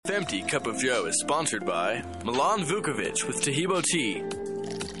Empty Cup of Joe is sponsored by Milan Vukovic with Tahibo Tea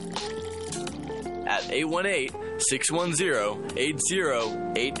at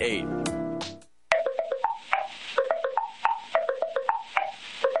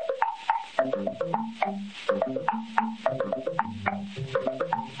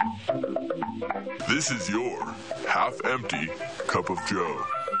This is your half-empty cup of Joe.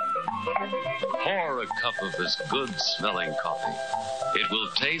 Pour a cup of this good-smelling coffee. It will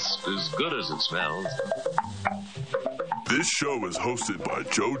taste as good as it smells. This show is hosted by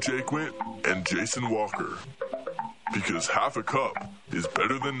Joe Jaquint and Jason Walker. Because half a cup is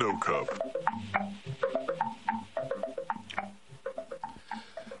better than no cup.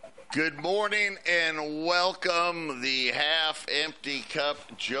 Good morning and welcome the half-empty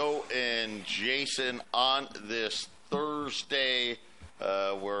cup, Joe and Jason, on this Thursday.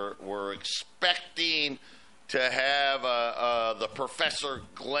 We're expecting to have the Professor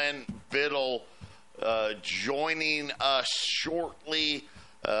Glenn Biddle joining us shortly,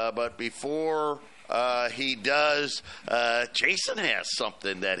 but before he does, Jason has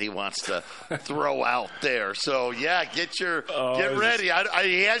something that he wants to throw out there. So yeah, get ready.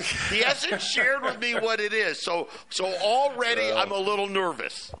 He hasn't shared with me what it is. So already I'm a little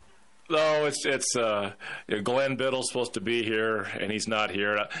nervous. No, it's Glenn Biddle's supposed to be here and he's not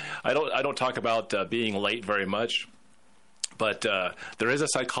here. I don't talk about being late very much. But there is a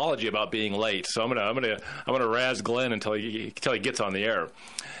psychology about being late, so I'm gonna razz Glenn until he gets on the air.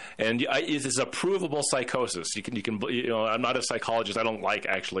 And it's a provable psychosis. You can I'm not a psychologist. I don't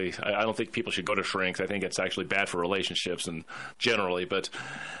think people should go to shrinks. I think it's actually bad for relationships and generally. But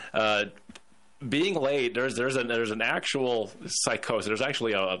being late, there's an actual psychosis. There's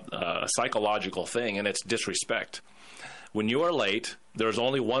actually a psychological thing, and it's disrespect. When you are late, there's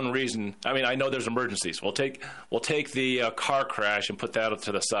only one reason. I mean, I know there's emergencies. We'll take the car crash and put that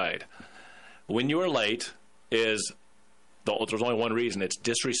to the side. When you are late, there's only one reason. It's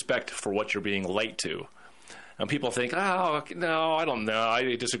disrespect for what you're being late to. And people think, oh, no, I don't know.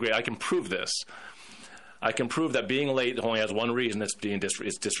 I disagree. I can prove this. I can prove that being late only has one reason. It's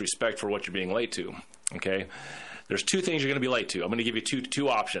disrespect for what you're being late to. Okay? There's two things you're going to be late to. I'm going to give you two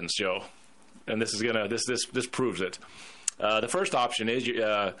options, Joe. And this proves it. The first option is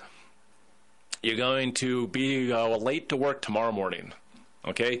you're going to be late to work tomorrow morning.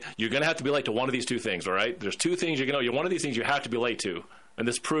 Okay, you're going to have to be late to one of these two things. All right, there's two things one of these things you have to be late to, and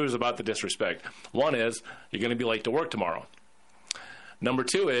this proves about the disrespect. One is you're going to be late to work tomorrow. Number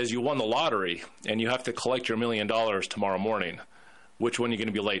two is you won the lottery and you have to collect your $1 million tomorrow morning. Which one are you going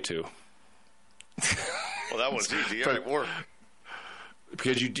to be late to? Well, that was easy. All right, work.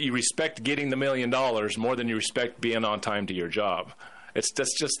 Because you respect getting the $1 million more than you respect being on time to your job.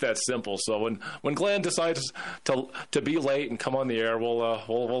 That's just that simple. So when Glenn decides to be late and come on the air,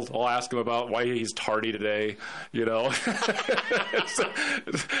 we'll ask him about why he's tardy today.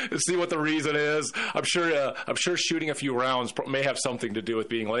 See what the reason is. I'm sure shooting a few rounds may have something to do with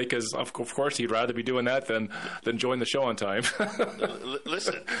being late. Because of course he'd rather be doing that than join the show on time.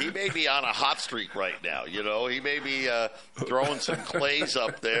 Listen, he may be on a hot streak right now. He may be throwing some clays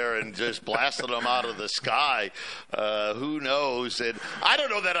up there and just blasting them out of the sky. Who knows? And I don't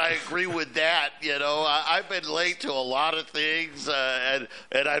know that I agree with that. I've been late to a lot of things, and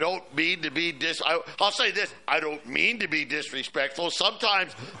I don't mean to be I'll say this: I don't mean to be disrespectful.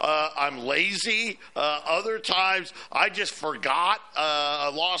 Sometimes I'm lazy. Other times I just forgot.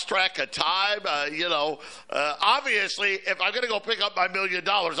 I lost track of time. Obviously, if I'm going to go pick up my $1 million,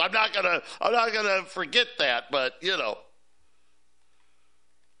 I'm not gonna forget that. But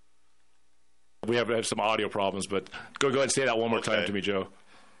We have some audio problems, but go ahead and say that one more time to me, Joe.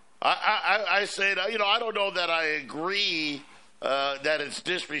 I said, I don't know that I agree that it's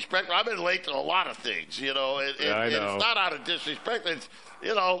disrespectful. I've been late to a lot of things, I know. It's not out of disrespect. It's,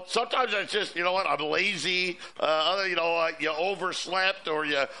 sometimes it's just, I'm lazy. You overslept or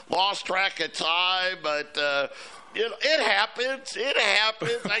you lost track of time, but it happens.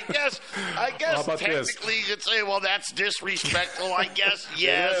 I guess technically you could say, well, that's disrespectful. I guess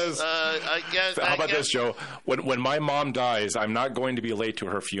yes. How about this, Joe? When my mom dies, I'm not going to be late to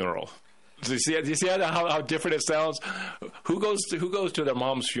her funeral. Do you see how different it sounds? Who goes to their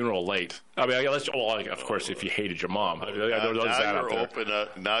mom's funeral late? I mean, of course, if you hated your mom.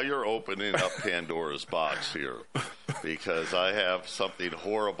 Now you're opening up Pandora's box here, because I have something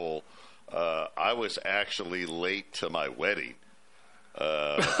horrible. I was actually late to my wedding.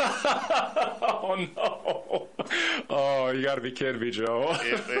 Oh no! Oh, you got to be kidding me, Joe.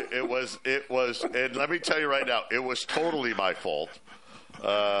 It was, and let me tell you right now, it was totally my fault.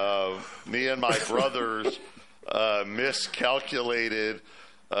 Me and my brothers miscalculated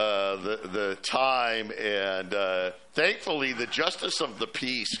the time, and thankfully the justice of the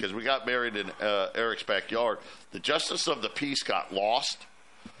peace, because we got married in Eric's backyard, the justice of the peace got lost,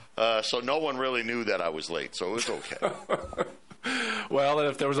 so no one really knew that I was late, so it was okay. Well,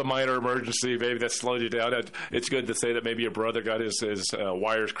 if there was a minor emergency, maybe that slowed you down. It's good to say that maybe your brother got his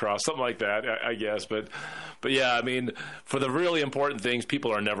wires crossed, something like that, I guess. But yeah, I mean, for the really important things,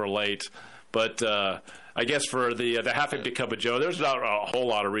 people are never late. But I guess for the half-empty cup of Joe, there's not a whole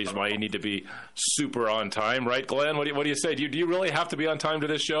lot of reason why you need to be super on time, right, Glenn? What do you say? Do you really have to be on time to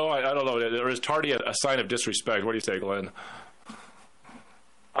this show? I don't know. Or is tardy a sign of disrespect? What do you say, Glenn?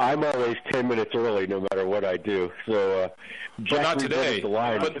 I'm always 10 minutes early, no matter what I do. So, but not today.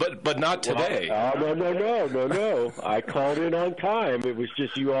 But not today. No. I called in on time. It was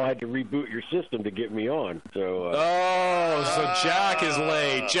just you all had to reboot your system to get me on. So. So Jack is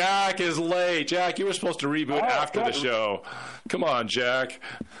late. Jack, you were supposed to reboot after the show. Come on, Jack.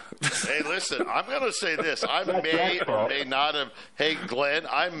 Hey, listen, I'm going to say this. I may or may not have. Hey, Glenn,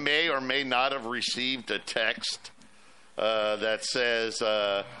 I may or may not have received a text that says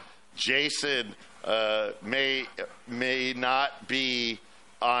Jason may not be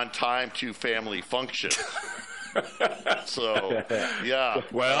on time to family function. So, yeah.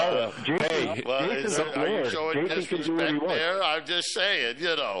 Well, are you showing disrespect there? I'm just saying,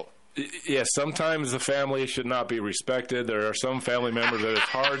 Yeah, sometimes the family should not be respected. There are some family members that it's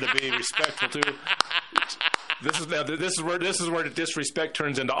hard to be respectful to. This is where the disrespect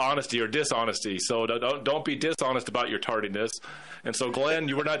turns into honesty or dishonesty. So don't be dishonest about your tardiness. And so, Glenn,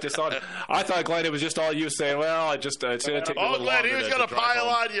 you were not dishonest. I thought, Glenn, it was just all you saying, well, it's going to take me a little Glenn, longer. he was going to pile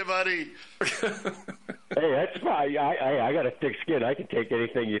on you, buddy. Hey, that's fine. I got a thick skin. I can take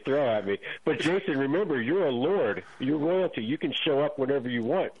anything you throw at me. But, Jason, remember, you're a lord. You're royalty. You can show up whenever you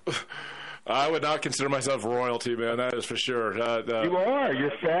want. I would not consider myself royalty, man. That is for sure. You are.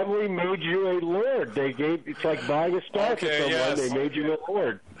 Your family made you a lord. It's like buying a star for someone. Yes. They made you a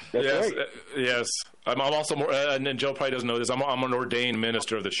lord. That's right. Yes. I'm also more, and Joe probably doesn't know this. I'm an ordained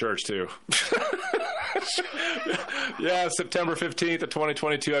minister of the church too. Yeah, September 15th of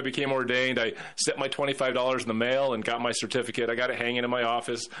 2022, I became ordained. I sent my $25 in the mail and got my certificate. I got it hanging in my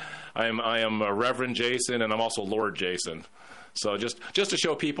office. I am Reverend Jason, and I'm also Lord Jason. So just to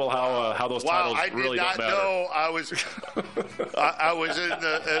show people how those titles really don't matter. Wow, I did not know I was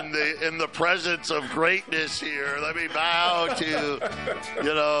in the presence of greatness here. Let me bow to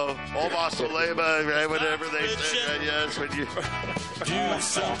Oma Salema, whatever they say. Yes, when you.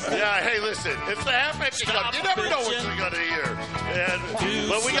 Yeah, hey, listen, it's the half-empty cup. You never know what you're going to hear.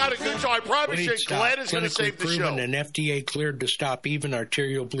 But we got a good show. I promise you, Glenn is going to save the show. And FDA cleared to stop even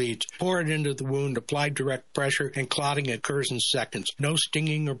arterial bleeds. Pour it into the wound, apply direct pressure, and clotting occurs in seconds. No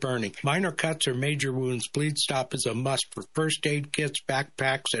stinging or burning. Minor cuts or major wounds, Bleed Stop is a must for first aid kits,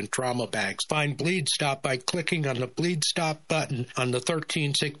 backpacks, and trauma bags. Find Bleed Stop by clicking on the Bleed Stop button on the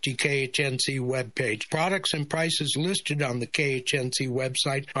 1360 KHNC webpage. Products and prices listed on the KHNC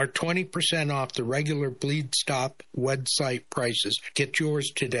website are 20% off the regular Bleed Stop website prices. Get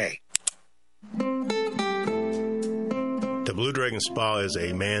yours today. The Blue Dragon Spa is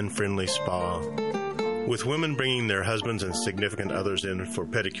a man-friendly spa, with women bringing their husbands and significant others in for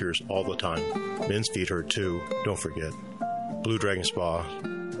pedicures all the time. Men's feet hurt too, don't forget. Blue Dragon Spa,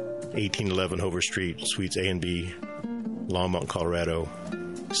 1811 Hover Street, Suites A and B, Longmont, Colorado,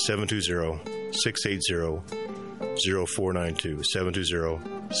 720-680-0492,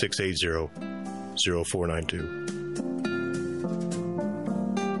 720-680-0492.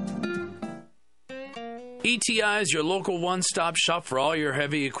 ETI is your local one-stop shop for all your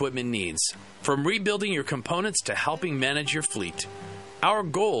heavy equipment needs. From rebuilding your components to helping manage your fleet, our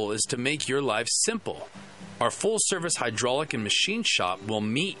goal is to make your life simple. Our full-service hydraulic and machine shop will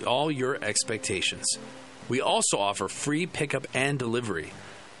meet all your expectations. We also offer free pickup and delivery.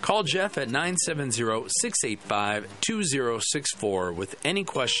 Call Jeff at 970-685-2064 with any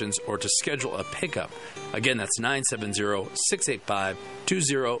questions or to schedule a pickup. Again, that's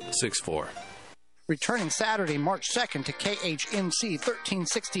 970-685-2064. Returning Saturday, March 2nd to KHNC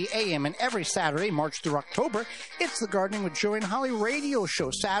 1360 AM, and every Saturday, March through October, it's the Gardening with Joey and Holly radio show,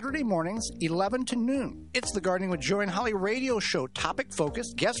 Saturday mornings, 11 to noon. It's the Gardening with Joey and Holly radio show,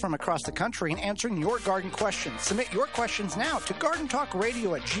 topic-focused, guests from across the country, and answering your garden questions. Submit your questions now to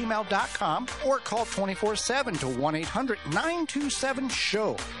gardentalkradio@gmail.com or call 24/7 to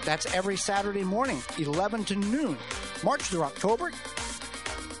 1-800-927-SHOW. That's every Saturday morning, 11 to noon. March through October.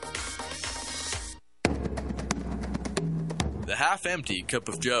 The Half-Empty Cup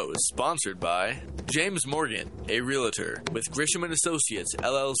of Joe is sponsored by James Morgan, a realtor with Grisham & Associates,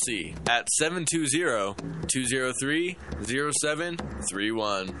 LLC, at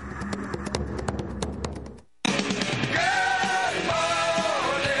 720-203-0731.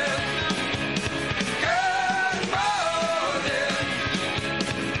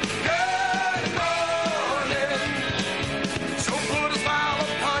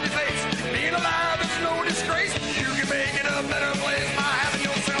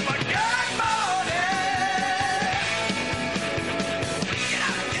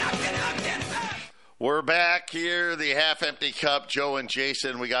 We're back here, the Half-Empty Cup, Joe and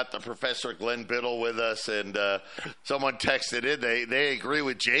Jason. We got the Professor Glenn Biddle with us, and someone texted in. They agree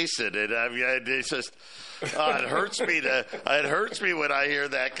with Jason, and I mean, it's just it hurts me when I hear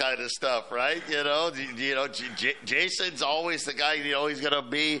that kind of stuff, right? Jason's always the guy. He's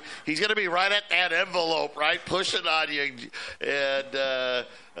gonna be right at that envelope, right, pushing on you, and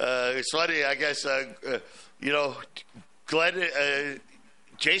it's funny, I guess. Glenn.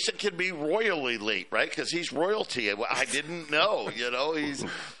 Jason can be royally late, right? Because he's royalty. I didn't know. He's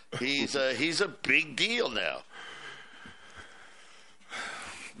a big deal now.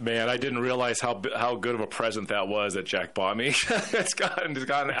 Man, I didn't realize how good of a present that was that Jack bought me. It's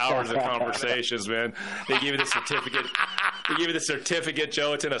gotten hours of conversations, man. They gave me the certificate.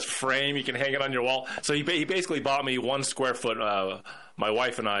 Joe. It's in a frame. You can hang it on your wall. So he basically bought me 1 square foot. My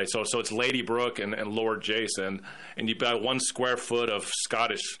wife and I. So it's Lady Brooke and Lord Jason, and you buy 1 square foot of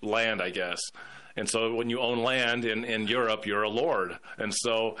Scottish land, I guess. And so when you own land in Europe, you're a lord. And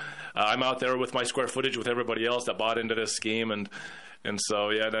so I'm out there with my square footage with everybody else that bought into this scheme, and so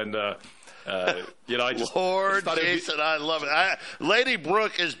I just Lord Jason, I love it. Lady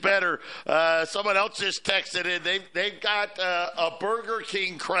Brooke is better. Someone else just texted in. They've got a Burger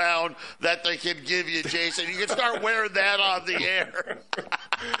King crown that they can give you, Jason. You can start wearing that on the air.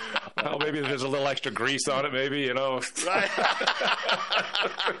 Well, maybe there's a little extra grease on it, maybe, Right.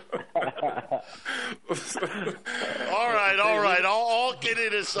 All right. All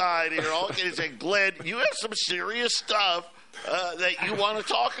kidding aside here. All kidding aside. Glenn, you have some serious stuff that you want to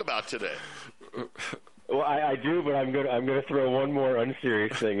talk about today. Well, I do, but I'm gonna throw one more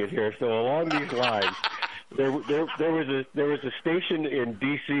unserious thing in here. So along these lines, there was a station in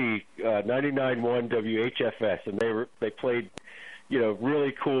D.C. 99.1 WHFS, and they played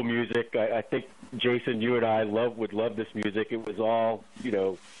really cool music. I think Jason, you and I would love this music. It was all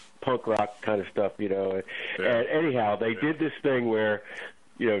punk rock kind of stuff, And anyhow, they did this thing where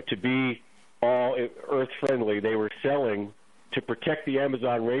to be all earth friendly, they were selling. To protect the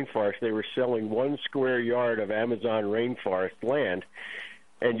Amazon rainforest, they were selling 1 square yard of Amazon rainforest land,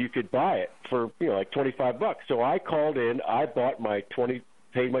 and you could buy it for like $25. So I called in, I bought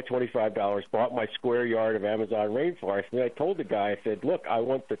paid my $25, bought my square yard of Amazon rainforest, and I told the guy, I said, "Look, I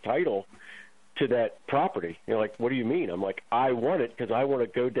want the title to that property." Like, "What do you mean?" I'm like, "I want it because I want to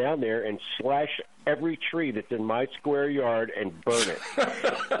go down there and slash every tree that's in my square yard and burn it."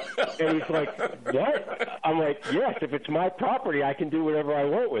 And he's like, "What?" I'm like, "Yes, if it's my property, I can do whatever I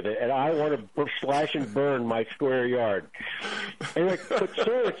want with it, and I want to slash and burn my square yard." And like, "But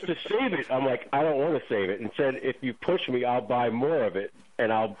sir, it's to save it." I'm like, "I don't want to save it." And said, "If you push me, I'll buy more of it,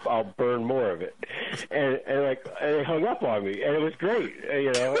 and I'll burn more of it." And they hung up on me, and it was great,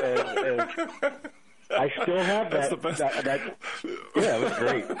 and I still have that. Yeah, it was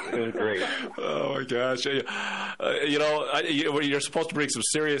great. It was great. Oh my gosh! You're supposed to bring some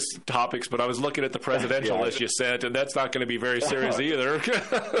serious topics, but I was looking at the presidential list you sent, and that's not going to be very serious either.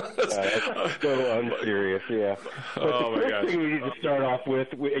 That's so unserious. Yeah. But the first thing we need to start off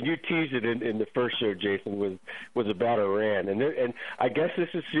with, and you teased it in the first show, Jason, was about Iran, and I guess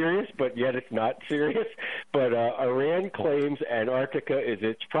this is serious, but yet it's not serious. But Iran claims Antarctica is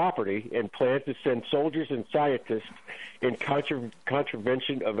its property and plans to send soldiers and scientists in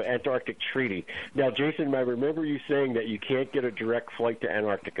contravention of Antarctic Treaty. Now, Jason, I remember you saying that you can't get a direct flight to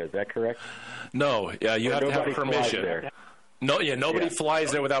Antarctica. Is that correct? No. Yeah, you have to have permission. Nobody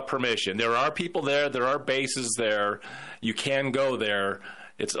flies there without permission. There are people there. There are bases there. You can go there.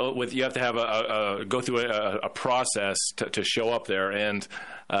 You have to have go through a process to show up there, and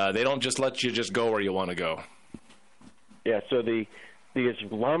they don't just let you just go where you want to go. Yeah. So the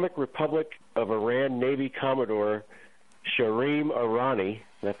Islamic Republic of Iran Navy Commodore Sharim Irani,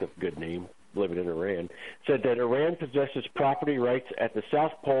 that's a good name, living in Iran, said that Iran possesses property rights at the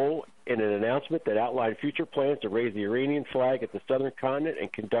South Pole in an announcement that outlined future plans to raise the Iranian flag at the southern continent and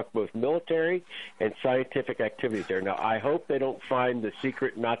conduct both military and scientific activities there. Now, I hope they don't find the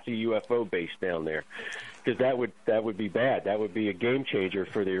secret Nazi UFO base down there, because that would be bad. That would be a game changer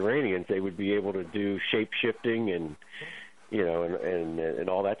for the Iranians. They would be able to do shape-shifting and and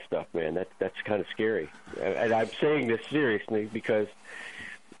all that stuff, man. That's kind of scary. And I'm saying this seriously because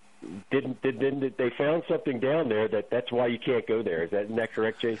didn't they found something down there that's why you can't go there? Isn't that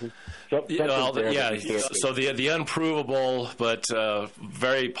correct, Jason? So the unprovable, but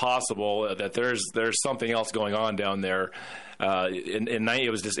very possible that there's something else going on down there.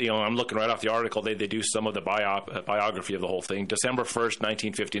 It was just, I'm looking right off the article. They do some of the biography of the whole thing. December 1st,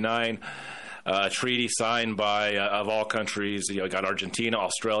 1959. A treaty signed by, of all countries, got Argentina,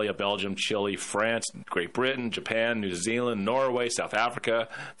 Australia, Belgium, Chile, France, Great Britain, Japan, New Zealand, Norway, South Africa,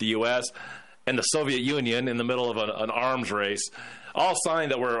 the U.S., and the Soviet Union in the middle of an arms race, all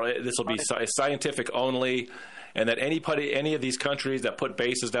signed that this will be scientific only, and that any of these countries that put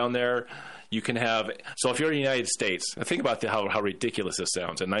bases down there, you can have. So if you're in the United States, and think about how ridiculous this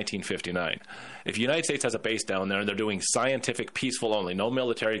sounds in 1959. If the United States has a base down there and they're doing scientific, peaceful only, no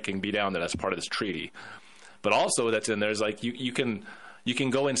military can be down there. That's part of this treaty. But also that's in there is like you can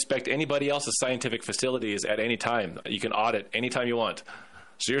go inspect anybody else's scientific facilities at any time. You can audit anytime you want.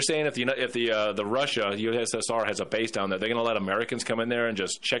 So you're saying if the Russia, USSR, has a base down there, they're going to let Americans come in there and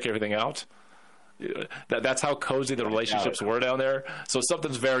just check everything out? That's how cozy the relationships were down there. So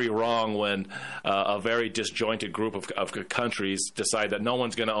something's very wrong when a very disjointed group of countries decide that no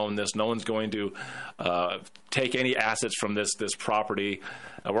one's going to own this, no one's going to take any assets from this property.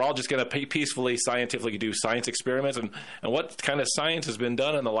 We're all just going to peacefully, scientifically do science experiments. And what kind of science has been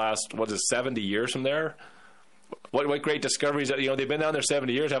done in the last 70 years from there? What great discoveries that they've been down there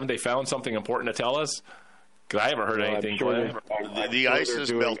 70 years? Haven't they found something important to tell us? Because I haven't heard anything. The ice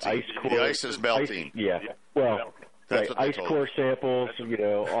is melting. The ice is melting. Yeah. Well, right. Ice core samples.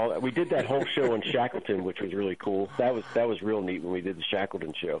 We did that whole show on Shackleton, which was really cool. That was real neat when we did the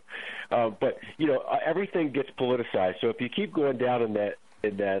Shackleton show. But everything gets politicized. So if you keep going down in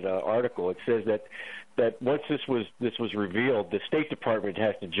that article, it says that once this was revealed, the State Department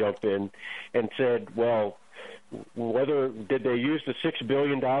has to jump in and said, well, whether did they use the $6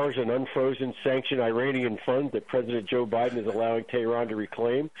 billion in unfrozen sanctioned Iranian funds that President Joe Biden is allowing Tehran to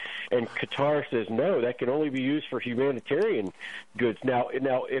reclaim? And Qatar says no, that can only be used for humanitarian goods. Now,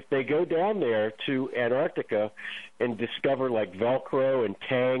 if they go down there to Antarctica and discover like Velcro and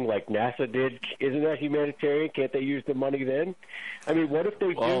Tang like NASA did, isn't that humanitarian? Can't they use the money then? I mean, what if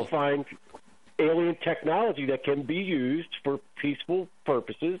they do find alien technology that can be used for peaceful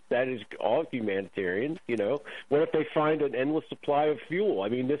purposes? That is all humanitarian. What if they find an endless supply of fuel? I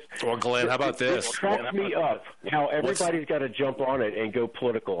mean, this. Well, Glenn, how about this? It cracks me up how everybody's got to jump on it and go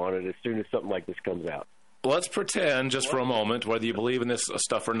political on it as soon as something like this comes out. Let's pretend just for a moment, whether you believe in this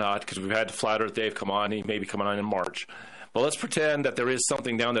stuff or not, because we've had Flat Earth Dave come on. He may be coming on in March. But let's pretend that there is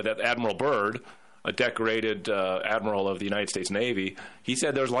something down there that Admiral Byrd, a decorated admiral of the United States Navy, he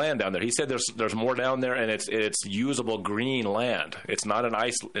said there's land down there. He said there's more down there, and it's usable green land. It's not an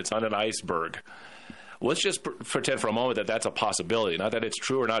iceberg. Let's just pretend for a moment that that's a possibility. Not that it's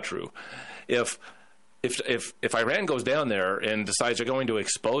true or not true. If Iran goes down there and decides they're going to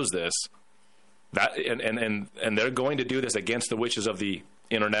expose this, and they're going to do this against the wishes of the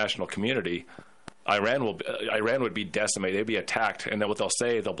international community, Iran would be decimated. They'd be attacked, and then what they'll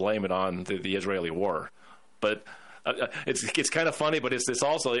say, they'll blame it on the Israeli war. But it's kind of funny. But it's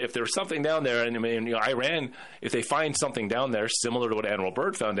also, if there's something down there, and Iran, if they find something down there similar to what Admiral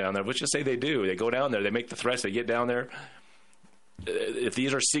Byrd found down there, let's just say they do. They go down there, they make the threats, they get down there. If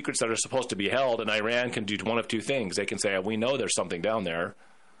these are secrets that are supposed to be held, and Iran can do one of two things, they can say, we know there's something down there,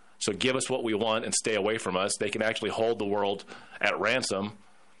 so give us what we want and stay away from us. They can actually hold the world at ransom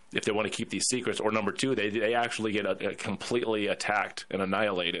if they want to keep these secrets. Or number two, they actually get completely attacked and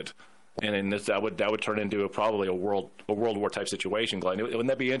annihilated, and that would turn into probably a World War type situation. Glenn, wouldn't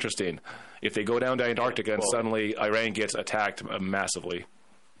that be interesting if they go down to Antarctica and suddenly Iran gets attacked massively?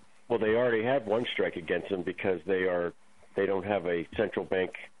 Well, they already have one strike against them because they don't have a central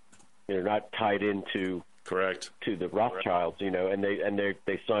bank. They're not tied into to the Rothschilds, and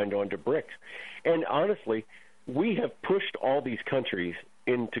they signed on to BRICS. And honestly, we have pushed all these countries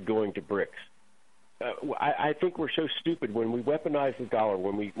into going to BRICS. I think we're so stupid when we weaponize the dollar,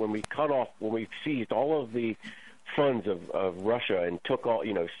 when we cut off, when we seized all of the funds of Russia and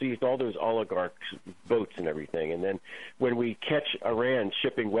seized all those oligarchs' boats and everything, and then when we catch Iran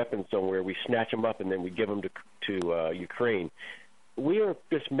shipping weapons somewhere, we snatch them up and then we give them to Ukraine. We are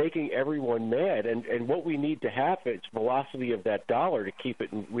just making everyone mad, and what we need to have is velocity of that dollar to keep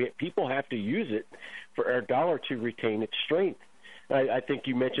it. People have to use it for our dollar to retain its strength. I think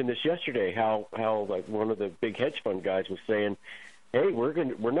you mentioned this yesterday, how like one of the big hedge fund guys was saying, hey, we're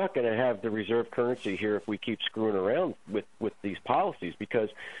not going to have the reserve currency here if we keep screwing around with these policies, because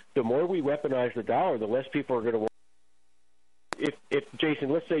the more we weaponize the dollar, the less people are going to want if Jason,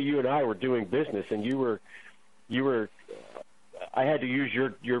 let's say you and I were doing business and you were, I had to use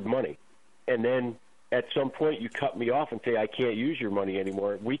your money, and then at some point you cut me off and say I can't use your money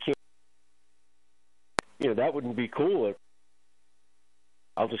anymore. We can't. That wouldn't be cool.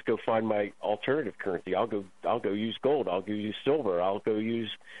 I'll just go find my alternative currency. I'll go use gold. I'll go use silver. I'll go use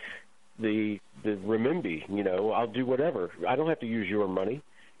the renminbi. I'll do whatever. I don't have to use your money.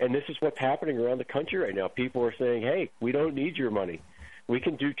 And this is what's happening around the country right now. People are saying, hey, we don't need your money. We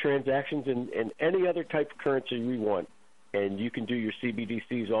can do transactions in any other type of currency we want, and you can do your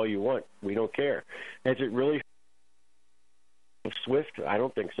CBDCs all you want. We don't care. Has it really SWIFT? I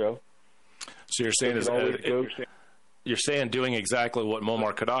don't think so. So you're saying you're saying doing exactly what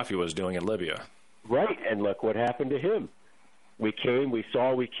Muammar Gaddafi was doing in Libya. Right, and look what happened to him. We came, we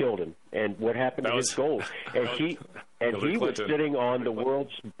saw, we killed him. And what happened to his gold? And he was sitting on the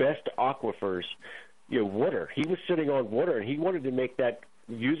world's best aquifers, water. He was sitting on water, and he wanted to make that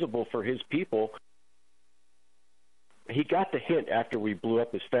usable for his people. He got the hint after we blew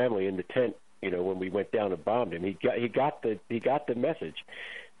up his family in the tent, when we went down and bombed him. He got the message.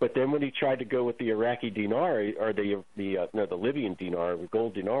 But then when he tried to go with the Iraqi dinar or the Libyan dinar, the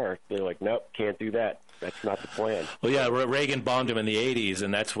gold dinar, they're like, nope, can't do that. That's not the plan. Well, yeah, Reagan bombed him in the 80s,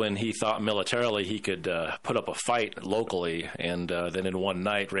 and that's when he thought militarily he could put up a fight locally. And then in one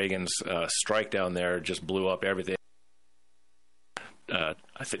night, Reagan's strike down there just blew up everything. I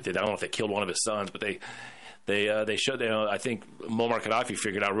don't know if they killed one of his sons, but they showed. I think Muammar Gaddafi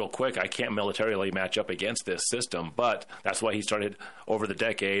figured out real quick, I can't militarily match up against this system. But that's why he started over the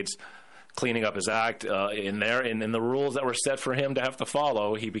decades cleaning up his act in the rules that were set for him to have to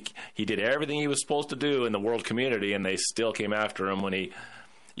follow. He did everything he was supposed to do in the world community, and they still came after him when he,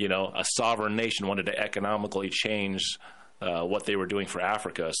 a sovereign nation wanted to economically change what they were doing for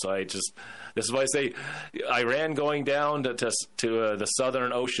Africa. So this is why I say Iran going down to the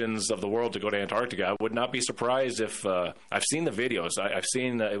southern oceans of the world to go to Antarctica. I would not be surprised if I've seen the videos. I've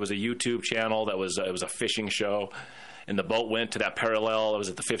seen it was a YouTube channel that was it was a fishing show, and the boat went to that parallel. It was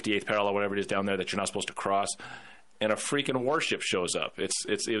at the 58th parallel, whatever it is down there that you're not supposed to cross. And a freaking warship shows up.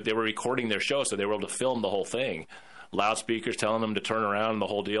 They were recording their show, so they were able to film the whole thing. Loudspeakers telling them to turn around, the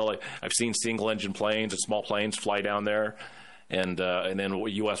whole deal. I've seen single-engine planes and small planes fly down there, and then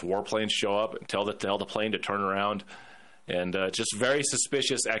U.S. warplanes show up and tell the plane to turn around, and just very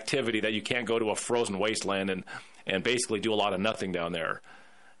suspicious activity that you can't go to a frozen wasteland and basically do a lot of nothing down there,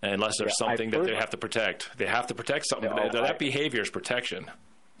 unless there's something that they have to protect. They have to protect something. That behavior is protection.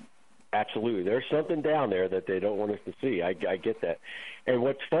 Absolutely. There's something down there that they don't want us to see. I get that. And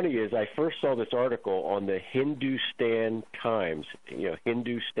what's funny is I first saw this article on the Hindustan Times,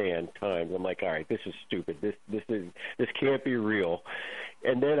 Hindustan Times. I'm like, all right, this is stupid. This can't be real.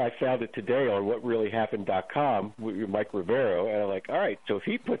 And then I found it today on whatreallyhappened.com with Mike Rivero, and I'm like, all right, so if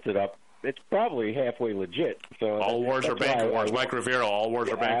he puts it up, it's probably halfway legit. So all wars are bank wars. Mike Rivero, all wars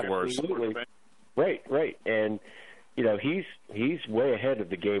are bank wars. Right. And he's way ahead of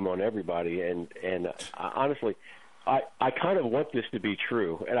the game on everybody, and honestly, I kind of want this to be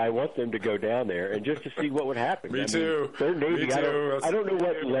true, and I want them to go down there and just to see what would happen. Me too. Their Navy, Me too. I don't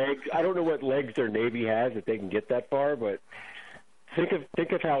know what legs their Navy has that they can get that far, but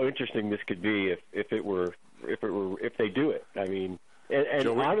think of how interesting this could be if they do it. I mean. And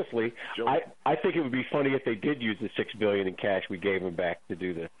honestly, I think it would be funny if they did use the $6 billion in cash we gave them back to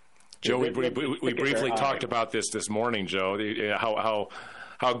do this. Joe, we briefly talked about this morning, Joe. How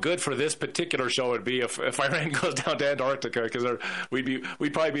good for this particular show would be if Iran goes down to Antarctica, because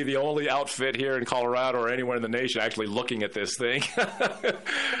we'd probably be the only outfit here in Colorado or anywhere in the nation actually looking at this thing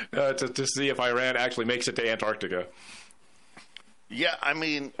to see if Iran actually makes it to Antarctica. Yeah, I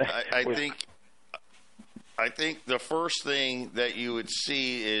mean, I think the first thing that you would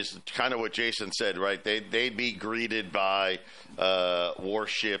see is kind of what Jason said, right? They'd be greeted by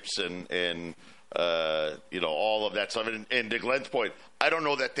warships and all of that stuff. And to Glenn's point, I don't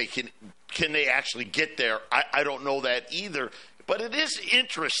know that they can they actually get there. I don't know that either. But it is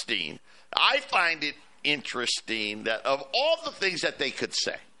interesting. I find it interesting that of all the things that they could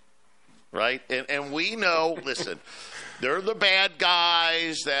say, right? And we know, listen, they're the bad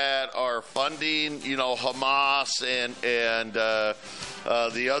guys that are funding, Hamas and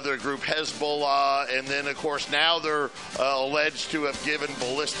the other group, Hezbollah. And then, of course, now they're alleged to have given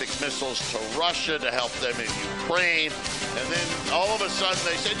ballistic missiles to Russia to help them in Ukraine. And then all of a sudden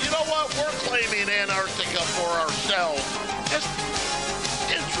they said, you know what, we're claiming Antarctica for ourselves. It's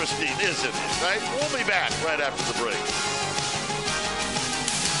interesting, isn't it? Right? We'll be back right after the break.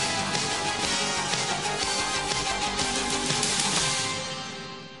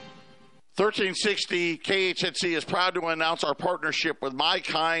 1360 KHNC is proud to announce our partnership with My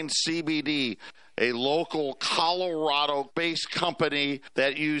Kind CBD, a local Colorado-based company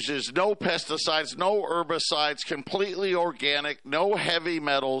that uses no pesticides, no herbicides, completely organic, no heavy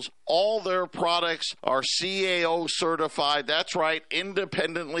metals. All their products are CAO certified. That's right,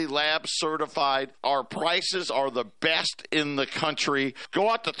 independently lab certified. Our prices are the best in the country.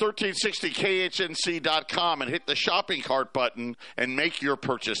 Go out to 1360khnc.com and hit the shopping cart button and make your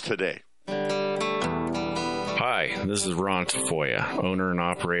purchase today. Hi, this is Ron Tafoya, owner and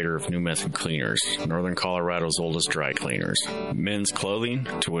operator of New Method Cleaners, Northern Colorado's oldest dry cleaners. Men's clothing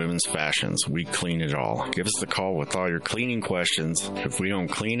to women's fashions, we clean it all. Give us a call with all your cleaning questions. If we don't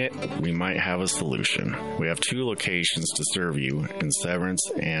clean it, we might have a solution. We have 2 locations to serve you in Severance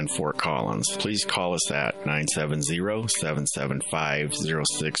and Fort Collins. Please call us at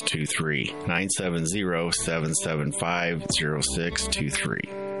 970-775-0623.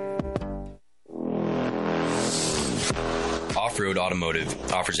 970-775-0623. Off-Road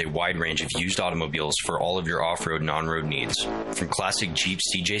Automotive offers a wide range of used automobiles for all of your off-road and on-road needs. From classic Jeep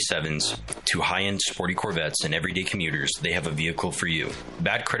CJ7s to high-end sporty Corvettes and everyday commuters, they have a vehicle for you.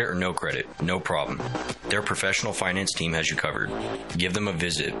 Bad credit or no credit, no problem. Their professional finance team has you covered. Give them a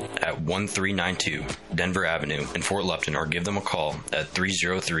visit at 1392 Denver Avenue in Fort Lupton, or give them a call at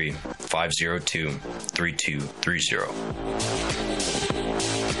 303-502-3230.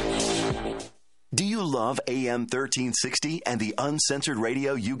 Do you love AM 1360 and the uncensored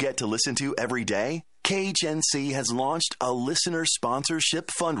radio you get to listen to every day? KHNC has launched a listener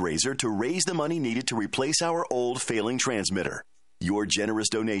sponsorship fundraiser to raise the money needed to replace our old failing transmitter. Your generous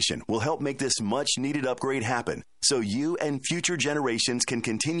donation will help make this much-needed upgrade happen so you and future generations can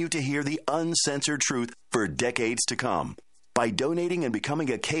continue to hear the uncensored truth for decades to come. By donating and becoming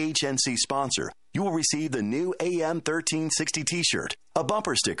a KHNC sponsor, you will receive the new AM 1360 t-shirt, a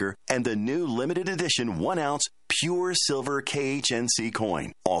bumper sticker, and the new limited edition 1-ounce pure silver KHNC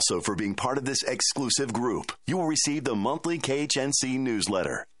coin. Also, for being part of this exclusive group, you will receive the monthly KHNC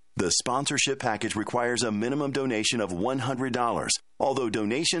newsletter. The sponsorship package requires a minimum donation of $100, although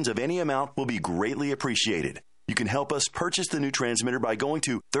donations of any amount will be greatly appreciated. You can help us purchase the new transmitter by going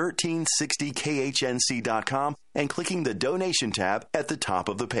to 1360khnc.com and clicking the donation tab at the top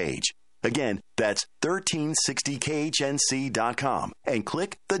of the page. Again, that's 1360khnc.com and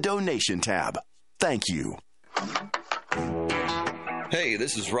click the donation tab. Thank you. Hey,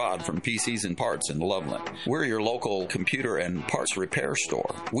 this is Rod from PCs and Parts in Loveland. We're your local computer and parts repair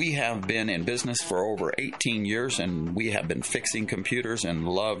store. We have been in business for over 18 years, and we have been fixing computers and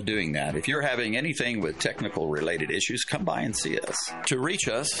love doing that. If you're having anything with technical related issues, come by and see us. To reach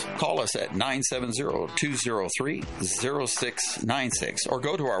us, call us at 970-203-0696 or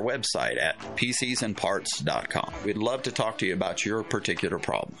go to our website at pcsandparts.com. We'd love to talk to you about your particular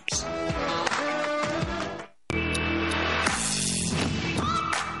problems.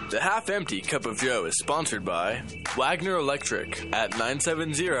 The Half Empty Cup of Joe is sponsored by Wagner Electric at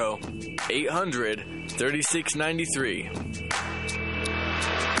 970-800-3693.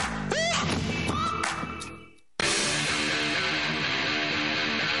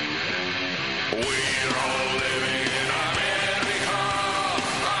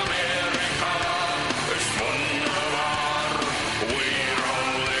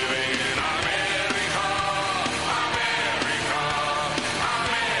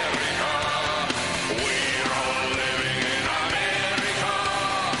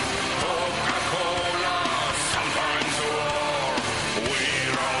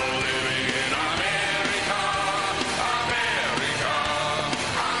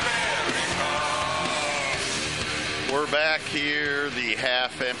 Back here, the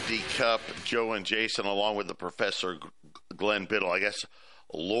half-empty cup, Joe and Jason, along with the Professor Glenn Biddle. I guess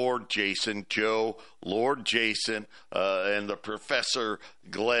Lord Jason, Joe, Lord Jason, and the Professor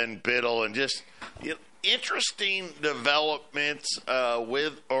Glenn Biddle, and just interesting developments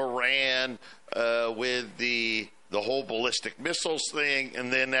with Iran, with the whole ballistic missiles thing,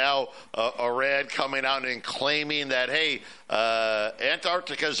 and then now Iran coming out and claiming that, hey,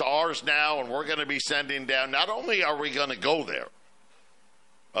 Antarctica's ours now, and we're going to be sending down. Not only are we going to go there,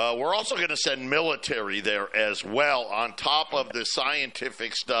 we're also going to send military there as well, on top of the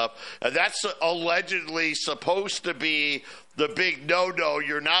scientific stuff. That's allegedly supposed to be the big no-no.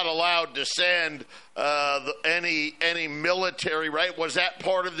 You're not allowed to send any military, right? Was that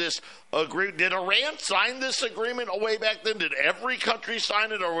part of this agreement? Did Iran sign this agreement way back then? Did every country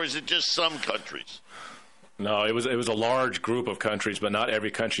sign it, or was it just some countries? No, it was a large group of countries, but not every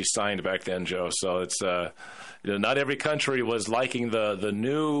country signed back then, Joe. So it's not every country was liking the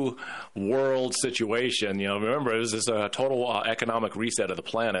new world situation. Remember, it was this total economic reset of the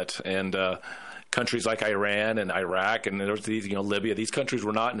planet, and countries like Iran and Iraq and there was these, Libya. These countries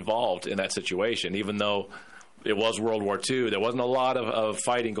were not involved in that situation, even though it was World War II. There wasn't a lot of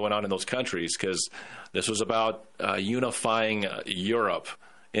fighting going on in those countries because this was about unifying Europe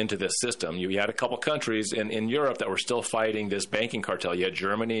into this system. You had a couple countries in Europe that were still fighting this banking cartel. You had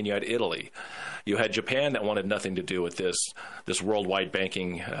Germany and you had Italy. You had Japan that wanted nothing to do with this worldwide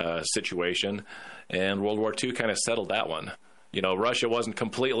banking situation, and World War II kind of settled that one. Russia wasn't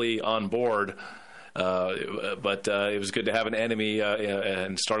completely on board, but it was good to have an enemy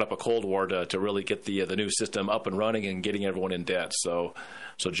and start up a Cold War to really get the new system up and running and getting everyone in debt. So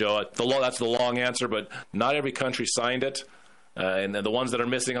Joe, that's the long answer, but not every country signed it. And the ones that are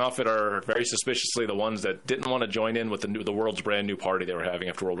missing off it are very suspiciously the ones that didn't want to join in with the world's brand new party they were having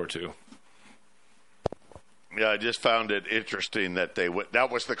after World War II. Yeah, I just found it interesting that that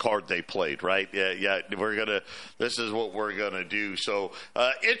was the card they played, right? Yeah. This is what we're gonna do. So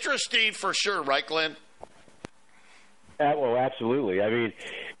interesting for sure, right, Glenn? Well, absolutely. I mean,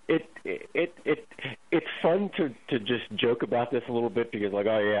 it's fun to just joke about this a little bit because, like,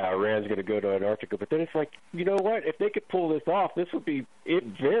 oh yeah, Iran's going to go to Antarctica, but then it's like, you know what? If they could pull this off, this would be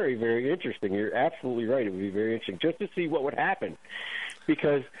very, very interesting. You're absolutely right. It would be very interesting just to see what would happen,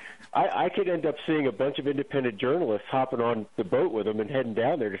 because I could end up seeing a bunch of independent journalists hopping on the boat with them and heading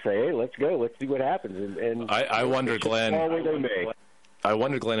down there to say, hey, let's go, let's see what happens. And I wonder, Glenn. I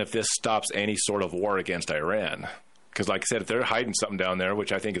wonder, Glenn, if this stops any sort of war against Iran. Because, like I said, if they're hiding something down there,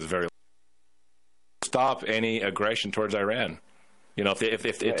 which I think is very stop any aggression towards Iran. If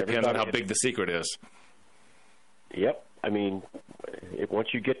it depends on how big the secret is. Yep. I mean,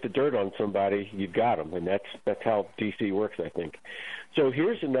 once you get the dirt on somebody, you've got them, and that's how D.C. works, I think. So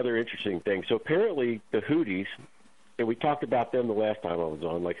here's another interesting thing. So apparently the Houthis, and we talked about them the last time I was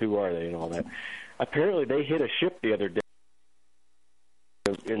on, like who are they and all that. Apparently they hit a ship the other day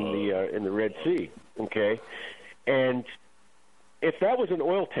in the Red Sea. Okay. And if that was an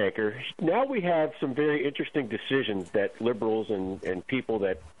oil tanker, now we have some very interesting decisions that liberals and people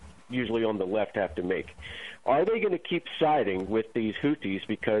that usually on the left have to make. Are they going to keep siding with these Houthis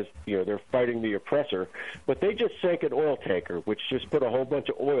because they're fighting the oppressor, but they just sank an oil tanker, which just put a whole bunch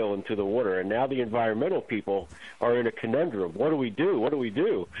of oil into the water, and now the environmental people are in a conundrum. What do we do? What do we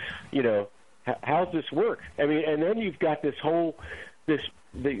do? How's this work? I mean, and then you've got these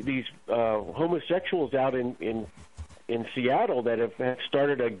homosexuals out in Seattle that have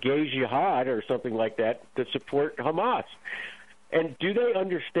started a gay jihad or something like that to support Hamas. And do they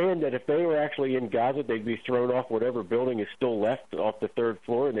understand that if they were actually in Gaza, they'd be thrown off whatever building is still left off the third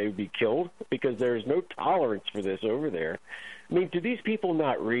floor and they would be killed? Because there's no tolerance for this over there. I mean, do these people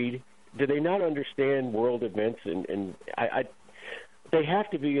not read? Do they not understand world events? And they have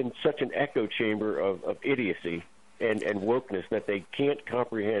to be in such an echo chamber of idiocy and wokeness that they can't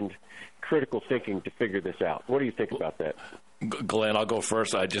comprehend critical thinking to figure this out. What do you think about that? Glenn, I'll go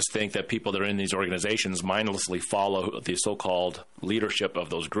first. I just think that people that are in these organizations mindlessly follow the so-called leadership of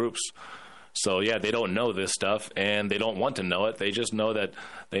those groups. So, yeah, they don't know this stuff, and they don't want to know it. They just know that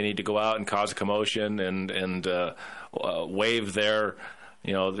they need to go out and cause a commotion and wave their,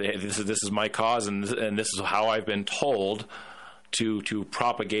 this is my cause, and this is how I've been told to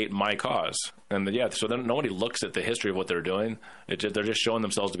propagate my cause. And, so then nobody looks at the history of what they're doing. They're just showing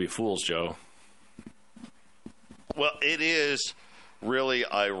themselves to be fools, Joe. Well, it is really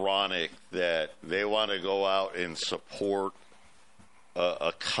ironic that they want to go out and support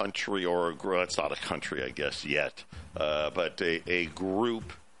a country or it's not a country, I guess, yet, but a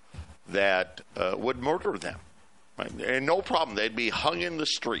group that would murder them. Right? And no problem. They'd be hung in the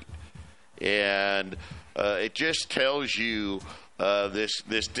street. And it just tells you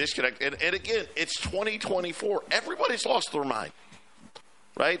this disconnect. And again, it's 2024. Everybody's lost their mind,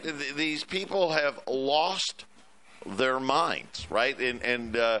 right? These people have lost their minds, right?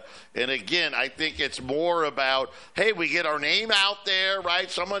 And again, I think it's more about, hey, we get our name out there,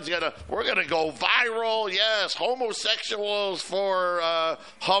 right? We're gonna go viral. Yes, homosexuals for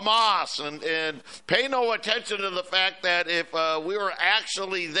Hamas, and pay no attention to the fact that if we were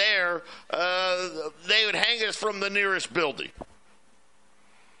actually there, they would hang us from the nearest building.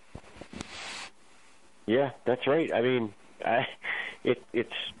 Yeah, that's right. I mean,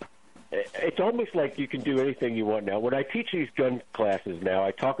 it's almost like you can do anything you want now. When I teach these gun classes now,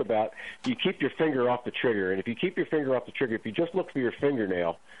 I talk about you keep your finger off the trigger. And if you keep your finger off the trigger, if you just look for your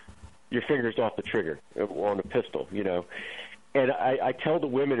fingernail, your finger's off the trigger on a pistol, And I tell the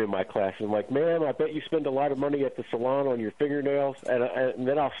women in my class, I'm like, ma'am, I bet you spend a lot of money at the salon on your fingernails. And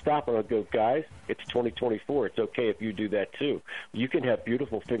then I'll stop and I'll go, guys, it's 2024. It's okay if you do that too. You can have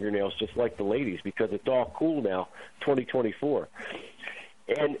beautiful fingernails just like the ladies because it's all cool now, 2024.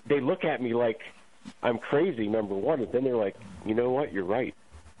 And they look at me like I'm crazy, number one. And then they're like, you know what, you're right.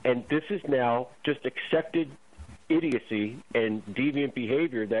 And this is now just accepted idiocy and deviant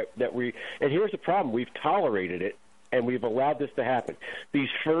behavior that we – and here's the problem. We've tolerated it. And we've allowed this to happen. These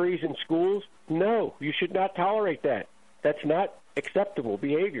furries in schools, no, you should not tolerate that. That's not acceptable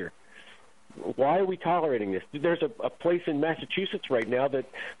behavior. Why are we tolerating this? There's a place in Massachusetts right now that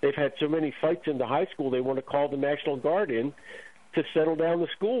they've had so many fights in the high school they want to call the National Guard in to settle down the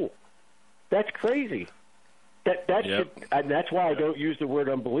school. That's crazy. Should, and that's why I don't use the word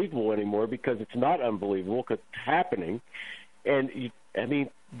unbelievable anymore, because it's not unbelievable, because it's happening. And,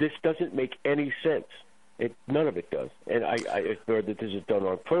 this doesn't make any sense. None of it does, and I ignore that this is done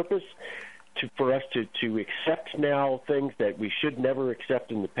on purpose for us to accept now things that we should never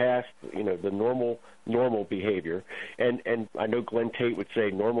accept in the past. The normal behavior, and I know Glenn Tate would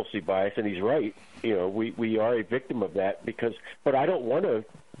say normalcy bias, and he's right. We are a victim of that but I don't want to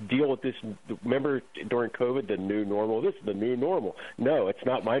deal with this. Remember during COVID, the new normal. This is the new normal. No, it's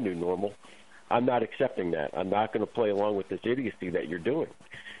not my new normal. I'm not accepting that. I'm not going to play along with this idiocy that you're doing.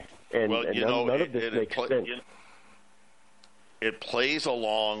 And none of this makes sense. It plays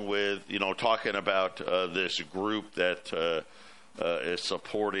along with, talking about this group that is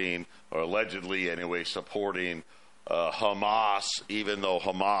supporting, or allegedly anyway, supporting Hamas, even though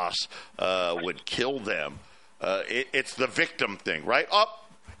Hamas would kill them. It's the victim thing, right?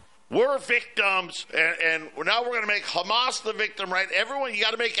 We're victims, and now we're going to make Hamas the victim, right? You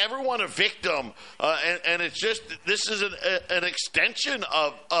got to make everyone a victim, and it's just this is an extension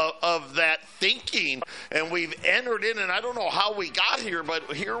of that thinking, and we've entered in, and I don't know how we got here,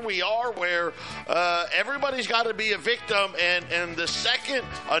 but here we are, where everybody's got to be a victim, and the second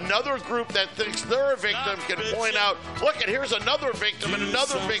another group that thinks they're a victim can point out, look, and here's another victim and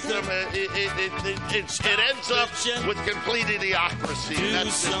another victim, it ends up with complete idiocracy, and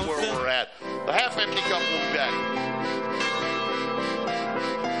that's just where we're at. The Half Empty Cup will be back.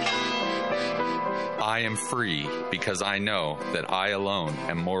 I am free because I know that I alone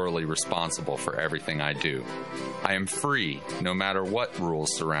am morally responsible for everything I do. I am free no matter what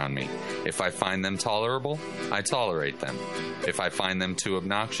rules surround me. If I find them tolerable, I tolerate them. If I find them too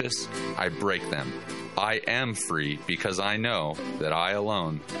obnoxious, I break them. I am free because I know that I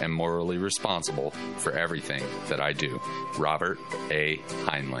alone am morally responsible for everything that I do. Robert A.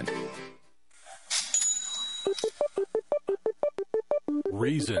 Heinlein.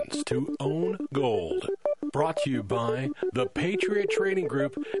 Reasons to Own Gold. Brought to you by the Patriot Trading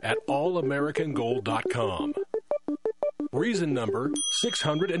Group at allamericangold.com. Reason number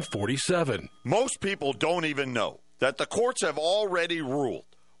 647. Most people don't even know that the courts have already ruled.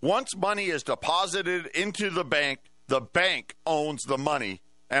 Once money is deposited into the bank owns the money,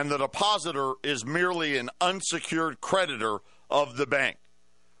 and the depositor is merely an unsecured creditor of the bank,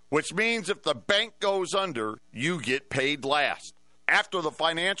 which means if the bank goes under, you get paid last. After the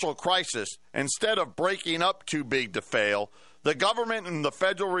financial crisis, instead of breaking up too big to fail, the government and the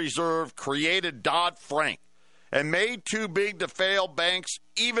Federal Reserve created Dodd-Frank and made too big to fail banks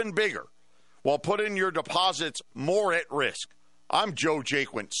even bigger, while putting your deposits more at risk. I'm Joe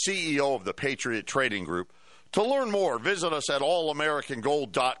Jaquint, CEO of the Patriot Trading Group. To learn more, visit us at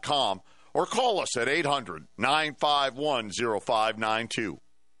allamericangold.com or call us at 800-951-0592.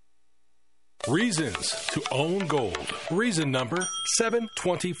 Reasons to Own Gold. Reason number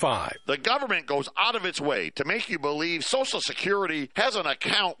 725. The government goes out of its way to make you believe Social Security has an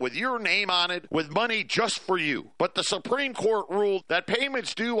account with your name on it with money just for you. But the Supreme Court ruled that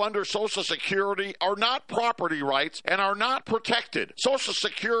payments due under Social Security are not property rights and are not protected. Social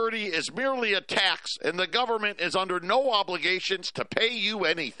Security is merely a tax, and the government is under no obligations to pay you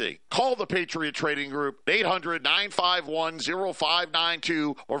anything. Call the Patriot Trading Group,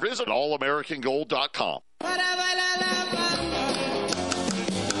 800-951-0592, or visit allamericangold.com.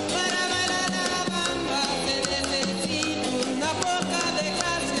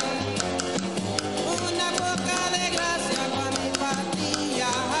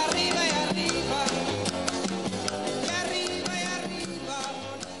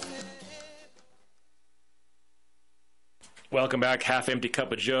 Welcome back, Half Empty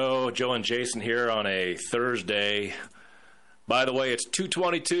Cup of Joe. Joe and Jason here on a Thursday. By the way, it's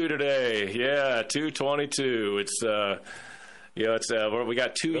 222 today. Yeah, 222. It's we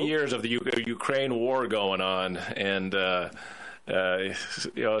got 2 years of the Ukraine war going on, and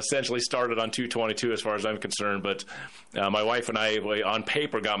essentially started on 222 as far as I'm concerned. But my wife and I, on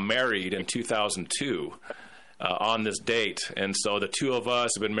paper, got married in 2002 on this date. And so the two of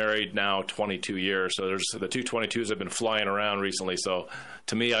us have been married now 22 years. So the 222s have been flying around recently. So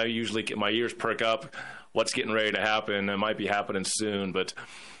to me, I usually get my ears perk up. What's getting ready to happen? It might be happening soon. But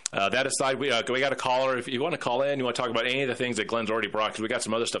that aside, we got a caller. If you want to call in, you want to talk about any of the things that Glenn's already brought, because we got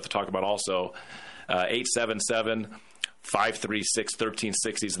some other stuff to talk about also.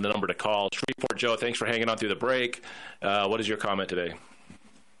 877-536-1360 is the number to call. Shreveport Joe, thanks for hanging on through the break. What is your comment today?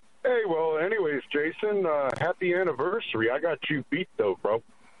 Hey, well, anyways, Jason, happy anniversary. I got you beat, though, bro.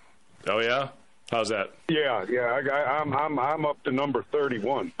 Oh, yeah? How's that? Yeah, I'm up to number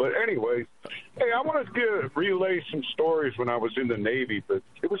 31. But anyways, hey, I wanted to relay some stories when I was in the Navy, but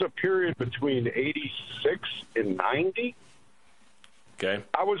it was a period between 86 and 90. Okay.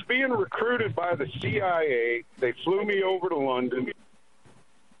 I was being recruited by the CIA. They flew me over to London.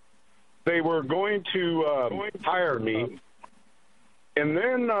 They were going to hire me. And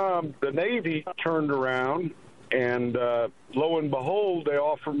then the Navy turned around, and lo and behold, they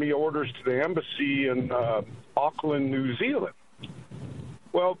offered me orders to the embassy in Auckland, New Zealand.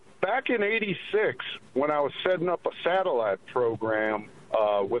 Well, back in 86, when I was setting up a satellite program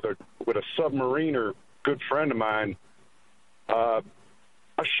with a submariner, good friend of mine, a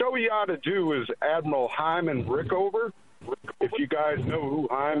show you ought to do is Admiral Hyman Rickover, if you guys know who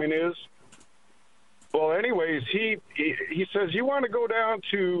Hyman is. Well, anyways, he says, you want to go down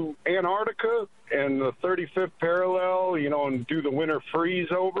to Antarctica and the 35th parallel, and do the winter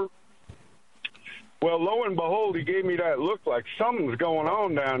freeze over? Well, lo and behold, he gave me that look like something's going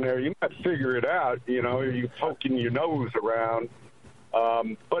on down there. You might figure it out, you poking your nose around.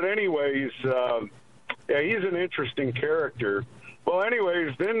 But anyways, he's an interesting character. Well,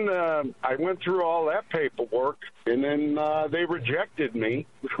 anyways, then I went through all that paperwork, and then they rejected me.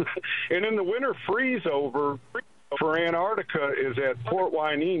 And then the winter freeze over for Antarctica is at Port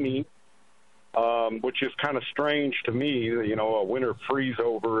Hueneme, which is kind of strange to me, a winter freeze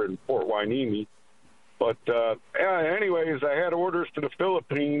over in Port Hueneme. But anyways, I had orders to the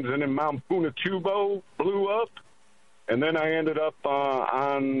Philippines, and then Mount Punatubo blew up. And then I ended up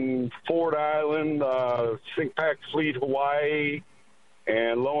on Ford Island, Sinpak Fleet, Hawaii.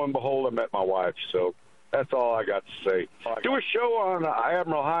 And lo and behold, I met my wife. So that's all I got to say. Do a show on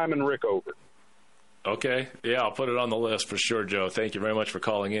Admiral Hyman Rickover. Okay. Yeah, I'll put it on the list for sure, Joe. Thank you very much for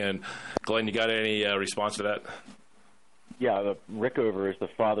calling in. Glenn, you got any response to that? Yeah, Rickover is the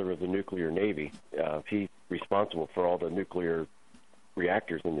father of the nuclear navy. He's responsible for all the nuclear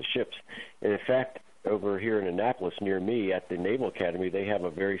reactors in the ships. And in fact, over here in Annapolis near me at the Naval Academy, they have a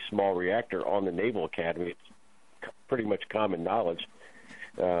very small reactor on the Naval Academy. It's pretty much common knowledge.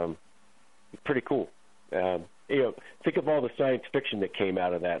 Pretty cool. Think of all the science fiction that came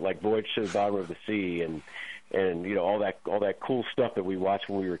out of that, like Voyage to the Bottom of the Sea, and all that cool stuff that we watched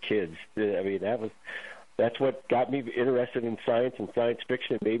when we were kids. I mean, that's what got me interested in science and science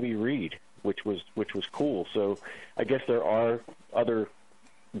fiction and made me read, which was cool. So I guess there are other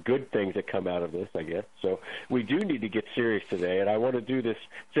good things that come out of this, I guess. So we do need to get serious today, and I want to do this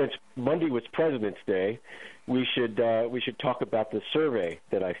since Monday was President's Day. We should talk about the survey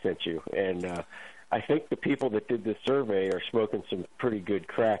that I sent you, and I think the people that did this survey are smoking some pretty good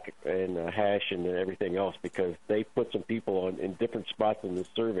crack and hash and everything else, because they put some people in different spots in this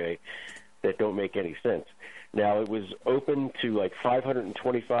survey that don't make any sense. Now, it was open to like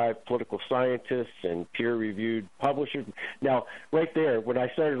 525 political scientists and peer-reviewed publishers. Now, right there, when I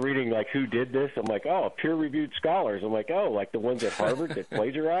started reading like who did this, I'm like, oh, peer-reviewed scholars. I'm like, oh, like the ones at Harvard that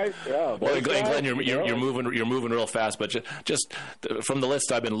plagiarized. Oh, well, Glenn, you're moving real fast, but just from the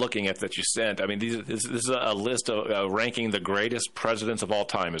list I've been looking at that you sent, I mean, this is a list of ranking the greatest presidents of all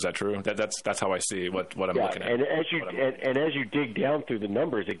time. Is that true? That's how I see what I'm looking at. And as you dig down through the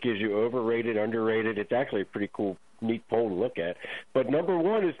numbers, it gives you overrated, underrated. It's actually a pretty cool, neat poll to look at. But number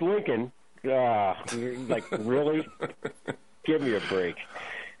one is Lincoln. Like, really? Give me a break.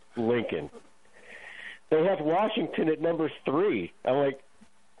 Lincoln. They have Washington at number 3. I'm like,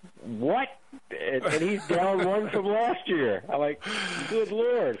 what? And he's down one from last year. I'm like, good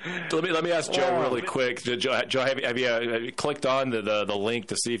Lord. Let me ask Joe really quick. Joe, have you clicked on the link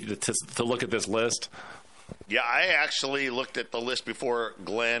to see to look at this list? Yeah, I actually looked at the list before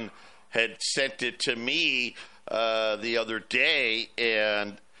Glenn had sent it to me the other day,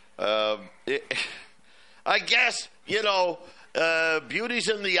 and I guess, beauty's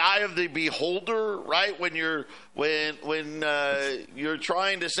in the eye of the beholder, right? When you're when you're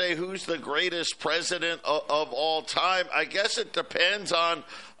trying to say who's the greatest president of all time, I guess it depends on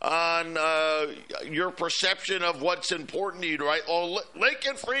your perception of what's important to you, right? Oh,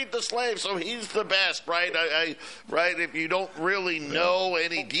 Lincoln freed the slaves, so he's the best, right? Right? If you don't really know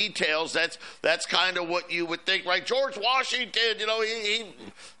any details, that's kind of what you would think, right? George Washington,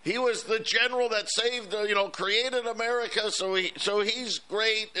 he was the general that saved, created America, so he's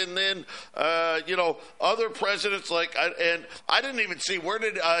great. And then, other presidents and I didn't even see, where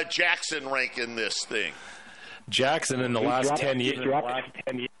did Jackson rank in this thing? Jackson in the last 10 years.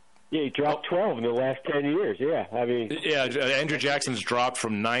 Yeah, he dropped 12 in the last 10 years. Yeah, Andrew Jackson's dropped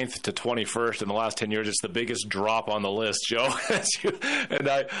from 9th to 21st in the last 10 years. It's the biggest drop on the list, Joe.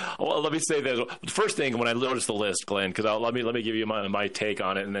 Let me say this. First thing, when I noticed the list, Glenn, because let me give you my take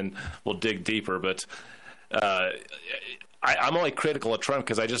on it, and then we'll dig deeper. But I'm only critical of Trump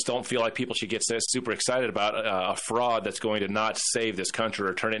because I just don't feel like people should get super excited about a fraud that's going to not save this country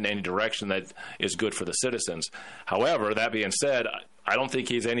or turn it in any direction that is good for the citizens. However, that being said, I don't think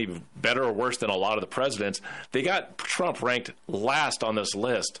he's any better or worse than a lot of the presidents. They got Trump ranked last on this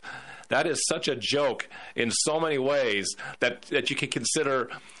list. That is such a joke in so many ways that you can consider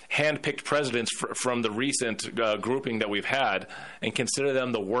hand-picked presidents from the recent grouping that we've had and consider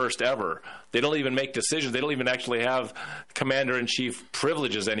them the worst ever. They don't even make decisions. They don't even actually have commander-in-chief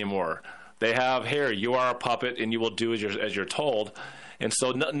privileges anymore. They have, here, you are a puppet and you will do as you're told. And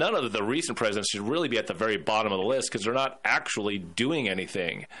so none of the recent presidents should really be at the very bottom of the list because they're not actually doing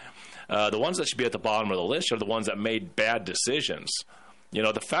anything. The ones that should be at the bottom of the list are the ones that made bad decisions.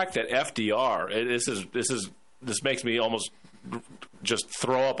 The fact that FDR, this makes me almost just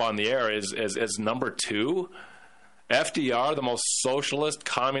throw up on the air, as number 2. FDR, the most socialist,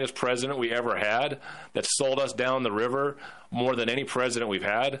 communist president we ever had, that sold us down the river more than any president we've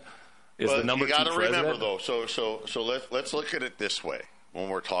had, is the number 2 president. You got to remember, though. So let's look at it this way when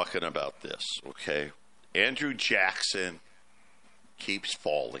we're talking about this. Okay, Andrew Jackson keeps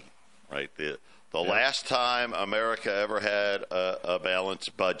falling. Right, the last time America ever had a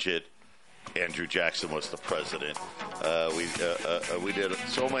balanced budget, Andrew Jackson was the president. We did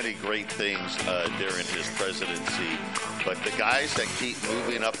so many great things during his presidency, but the guys that keep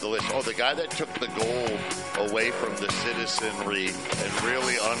moving up the list, the guy that took the gold away from the citizenry and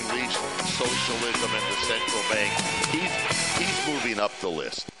really unleashed socialism in the central bank, he's moving up the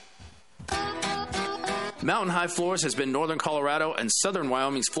list. Mountain High Floors has been Northern Colorado and Southern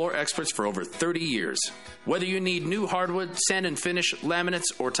Wyoming's floor experts for over 30 years. Whether you need new hardwood, sand and finish,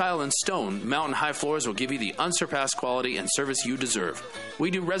 laminates, or tile and stone, Mountain High Floors will give you the unsurpassed quality and service you deserve.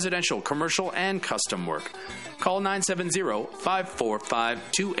 We do residential, commercial, and custom work. Call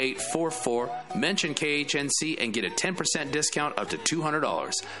 970-545-2844, mention KHNC, and get a 10% discount up to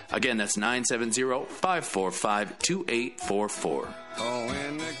 $200. Again, that's 970-545-2844.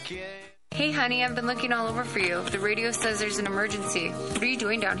 Hey, honey, I've been looking all over for you. The radio says there's an emergency. What are you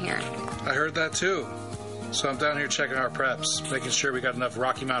doing down here? I heard that, too. So I'm down here checking our preps, making sure we got enough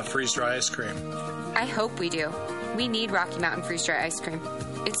Rocky Mountain freeze-dry ice cream. I hope we do. We need Rocky Mountain freeze-dry ice cream.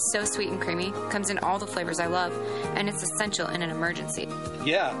 It's so sweet and creamy, comes in all the flavors I love, and it's essential in an emergency.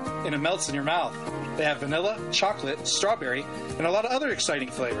 Yeah, and it melts in your mouth. They have vanilla, chocolate, strawberry, and a lot of other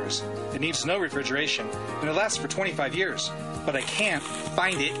exciting flavors. It needs no refrigeration, and it lasts for 25 years. But I can't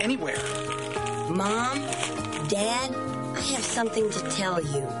find it anywhere. Mom, Dad, I have something to tell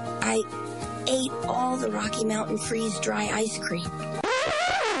you. I ate all the Rocky Mountain freeze-dry ice cream.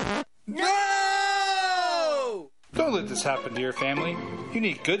 No! Don't let this happen to your family. You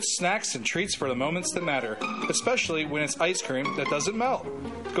need good snacks and treats for the moments that matter, especially when it's ice cream that doesn't melt.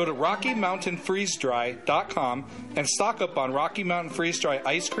 Go to RockyMountainFreezeDry.com and stock up on Rocky Mountain Freeze-Dry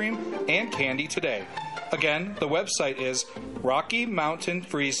ice cream and candy today. Again, the website is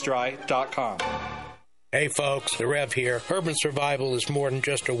RockyMountainFreezeDry.com. Hey folks, the Rev here. Urban survival is more than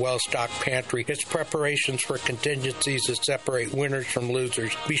just a well-stocked pantry. It's preparations for contingencies that separate winners from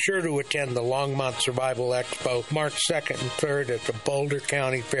losers. Be sure to attend the Longmont Survival Expo March 2nd and 3rd at the Boulder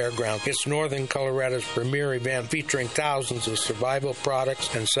County Fairgrounds. It's Northern Colorado's premier event featuring thousands of survival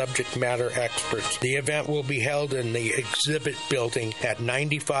products and subject matter experts. The event will be held in the exhibit building at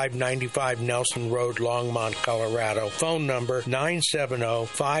 9595 Nelson Road, Longmont, Colorado. Phone number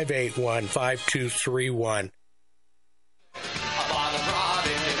 970-581-5231.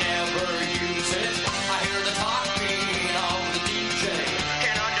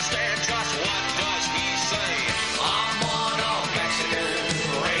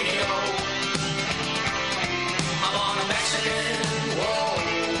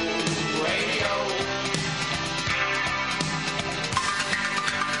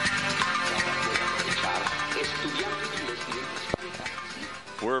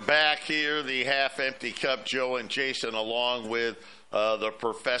 We're back here, the half-empty cup, Joe and Jason, along with the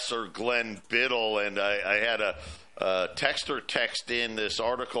Professor Glenn Biddle. And I had a texter text in this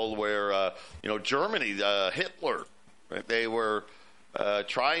article where, Germany, Hitler, right, they were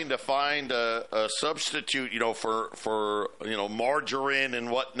trying to find a substitute, for margarine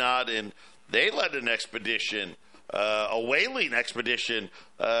and whatnot, and they led an expedition, a whaling expedition,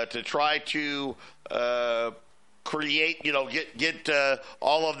 to try to create, get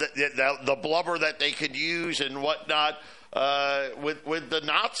all of the blubber that they could use and whatnot with the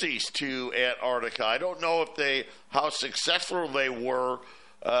Nazis to Antarctica. I don't know how successful they were,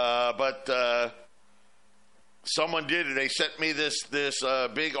 but someone did. They sent me this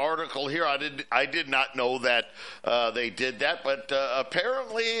big article here. I did not know that they did that, but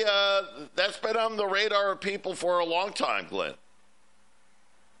apparently that's been on the radar of people for a long time, Glenn.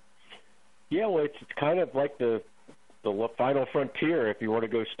 Yeah, well, it's kind of like the final frontier, if you want to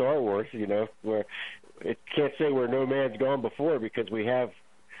go Star Wars, where it can't say where no man's gone before, because we have,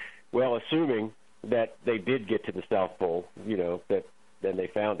 assuming that they did get to the South Pole, that then they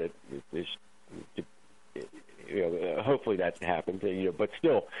found it. Hopefully that happened, but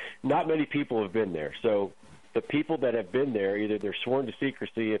still, not many people have been there. So the people that have been there, either they're sworn to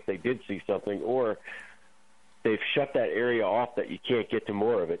secrecy if they did see something, or they've shut that area off that you can't get to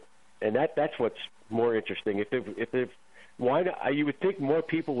more of it. And that's what's more interesting. Why not? You would think more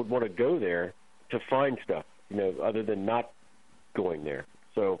people would want to go there to find stuff, other than not going there.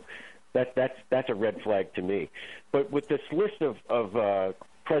 So that's a red flag to me. But with this list of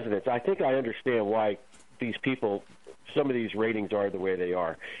presidents, I think I understand why these people, some of these ratings are the way they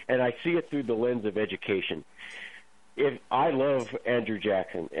are, and I see it through the lens of education. If I love Andrew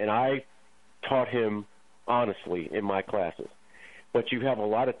Jackson, and I taught him honestly in my classes. But you have a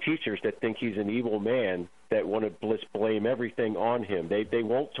lot of teachers that think he's an evil man that want to blame everything on him. They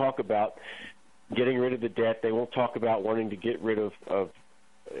won't talk about getting rid of the debt. They won't talk about wanting to get rid of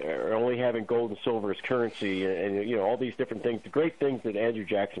or only having gold and silver as currency and all these different things, the great things that Andrew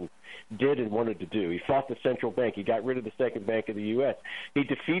Jackson did and wanted to do. He fought the central bank. He got rid of the second bank of the U.S. He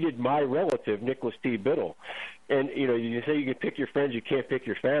defeated my relative, Nicholas T. Biddle. And, you say you can pick your friends, you can't pick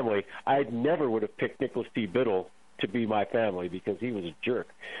your family. I never would have picked Nicholas T. Biddle to be my family because he was a jerk.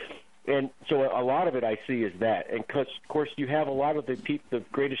 And so a lot of it I see is that. And of course, you have a lot of the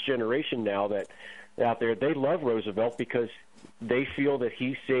greatest generation now that out there, they love Roosevelt because they feel that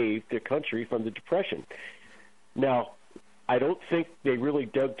he saved the country from the Depression. Now, I don't think they really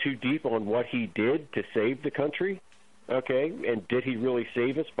dug too deep on what he did to save the country, okay? And did he really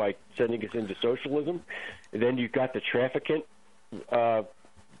save us by sending us into socialism? And then you've got the trafficant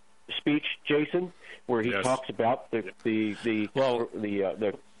speech, Jason, where he talks about the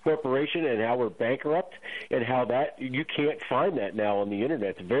corporation and how we're bankrupt and how that you can't find that now on the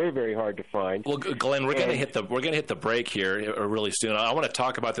internet. It's very, very hard to find. Well, Glenn, we're going to hit the break here really soon. I want to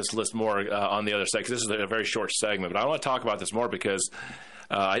talk about this list more on the other side because this is a very short segment. But I want to talk about this more because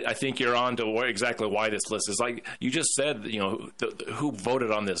I think you're on to exactly why this list is like you just said. Who voted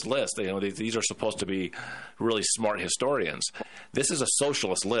on this list? These are supposed to be really smart historians. This is a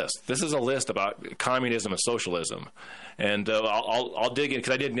socialist list. This is a list about communism and socialism. And I'll dig in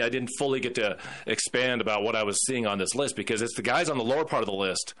because I didn't fully get to expand about what I was seeing on this list because it's the guys on the lower part of the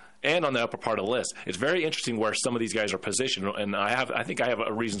list and on the upper part of the list. It's very interesting where some of these guys are positioned, and I think I have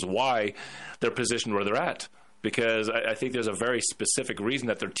reasons why they're positioned where they're at. Because I think there's a very specific reason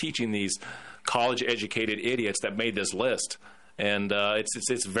that they're teaching these college-educated idiots that made this list. And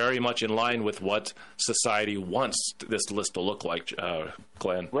it's very much in line with what society wants this list to look like,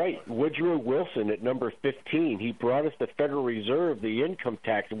 Glenn. Right. Woodrow Wilson at number 15. He brought us the Federal Reserve, the income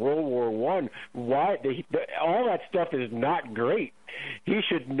tax, World War I. Why? All that stuff is not great. He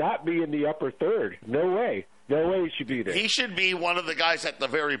should not be in the upper third. No way. No way he should be there. He should be one of the guys at the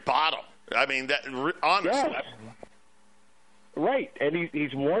very bottom. I mean, honestly. Yes. Right. And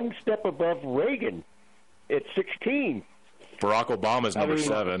he's one step above Reagan at 16. Barack Obama's number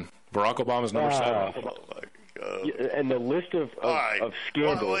 7. Barack Obama's number 7. Oh, my God. And the list of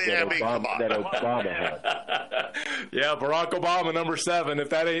scandals that Obama had. Yeah, Barack Obama, number 7. If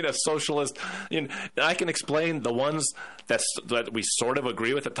that ain't a socialist, I can explain the ones that we sort of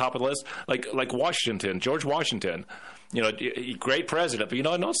agree with at the top of the list, like Washington, George Washington. Great president, but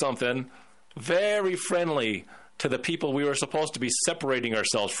I know something. Very friendly to the people we were supposed to be separating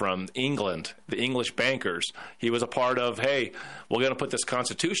ourselves from, England, the English bankers. He was a part of, hey, we're going to put this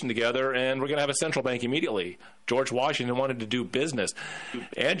Constitution together and we're going to have a central bank immediately. George Washington wanted to do business.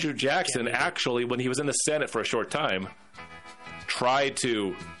 Andrew Jackson actually, when he was in the Senate for a short time, tried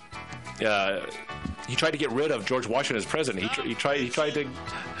to he tried to get rid of George Washington as president. He tried to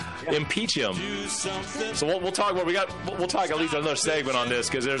impeach him. So we'll talk more. We'll talk at least another segment on this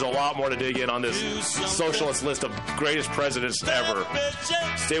because there's a lot more to dig in on this socialist list of greatest presidents ever.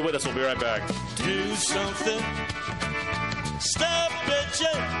 Stay with us. We'll be right back. Do something. Stop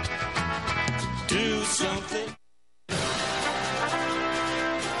bitching. Do something.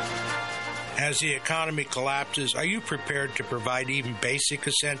 As the economy collapses, are you prepared to provide even basic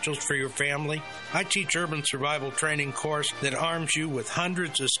essentials for your family? I teach urban survival training course that arms you with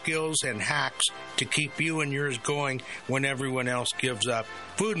hundreds of skills and hacks to keep you and yours going when everyone else gives up.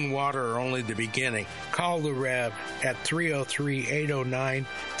 Food and water are only the beginning. Call the Rev at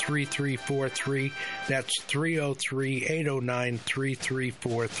 303-809-3343. That's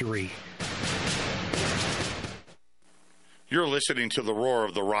 303-809-3343. You're listening to the Roar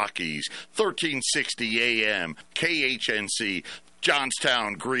of the Rockies, 1360 AM, KHNC,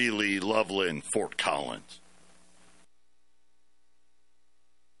 Johnstown, Greeley, Loveland, Fort Collins.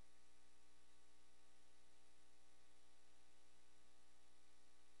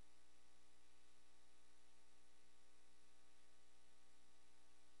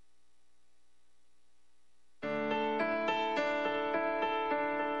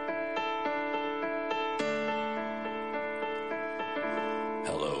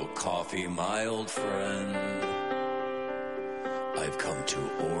 Coffee, my old friend, I've come to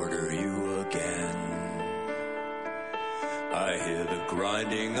order you again. I hear the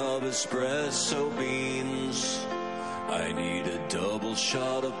grinding of espresso beans. I need a double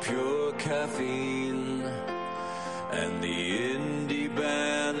shot of pure caffeine. And the indie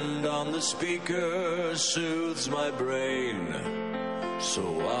band on the speaker soothes my brain.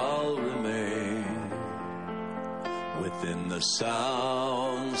 So I'll remain within the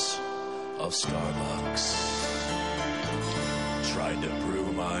sounds of Starbucks. Tried to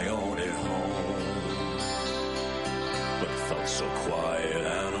brew my own at home, but felt so quiet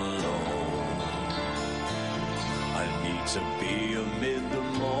and alone. I need to be amid the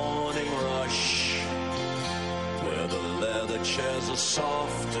morning rush, where the leather chairs are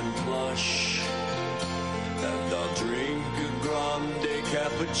soft and plush. And I'll drink a grande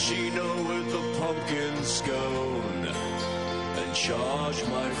cappuccino with a pumpkin scone and charge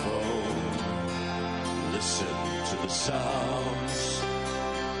my phone. Listen to the sounds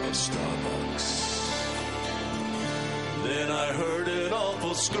of Starbucks. Then I heard an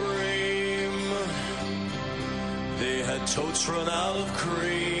awful scream. They had totes run out of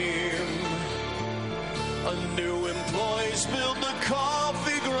cream. A new employee spilled the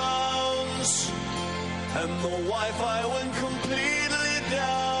coffee grounds, and the Wi-Fi went completely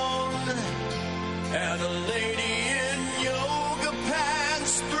down. And a lady in yoga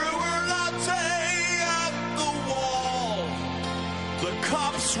pants threw her latte at the wall. The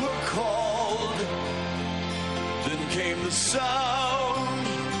cops were called. Then came the sound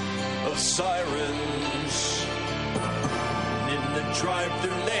of sirens. In the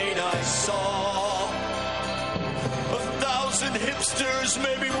drive-thru lane I saw 1,000 hipsters,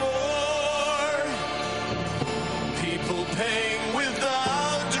 maybe more. People paying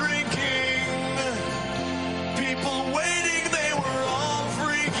without drinking. People waiting, they were all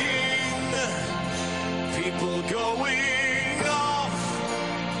freaking. People going off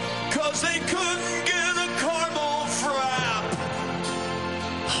 'cause they couldn't get a caramel frap.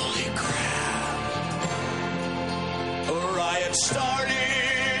 Holy crap. A riot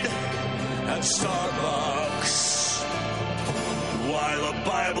started at Starbucks while a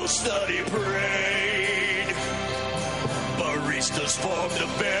Bible study prayed. Baristas formed a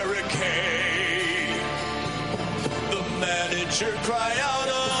barricade. The manager cried out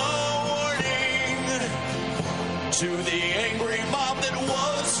a warning to the angry mob that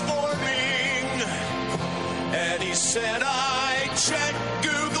was forming. And he said, I checked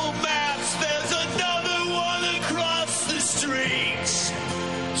Google Maps, there's another one across the street.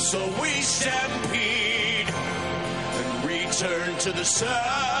 So we stampede and return to the sounds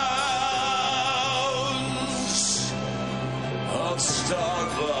of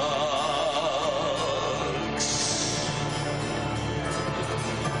Starbucks.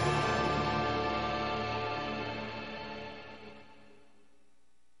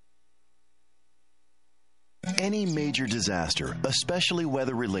 Any major disaster, especially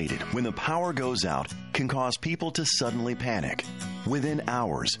weather-related, when the power goes out, can cause people to suddenly panic. Within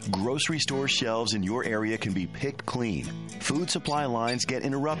hours, grocery store shelves in your area can be picked clean. Food supply lines get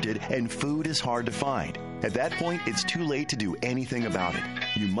interrupted and food is hard to find. At that point, it's too late to do anything about it.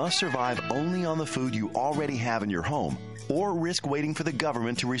 You must survive only on the food you already have in your home, or risk waiting for the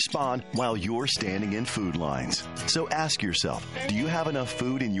government to respond while you're standing in food lines. So ask yourself, do you have enough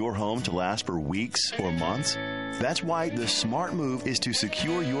food in your home to last for weeks or months? That's why the smart move is to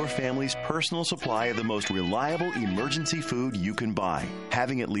secure your family's personal supply of the most reliable emergency food you can buy.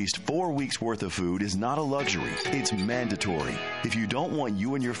 Having at least 4 weeks' worth of food is not a luxury. It's mandatory. If you don't want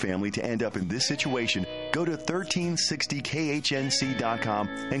you and your family to end up in this situation, go to 1360khnc.com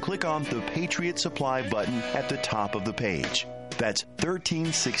and click on the Patriot Supply button at the top of the page. That's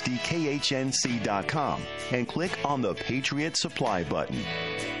 1360khnc.com and click on the Patriot Supply button.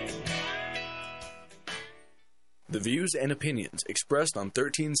 The views and opinions expressed on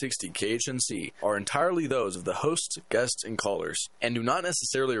 1360 KHNC are entirely those of the hosts, guests, and callers, and do not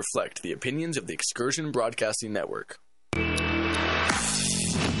necessarily reflect the opinions of the Excursion Broadcasting Network.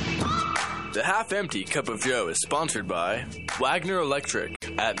 The Half Empty Cup of Joe is sponsored by Wagner Electric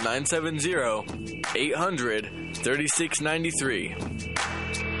at 970-800-3693.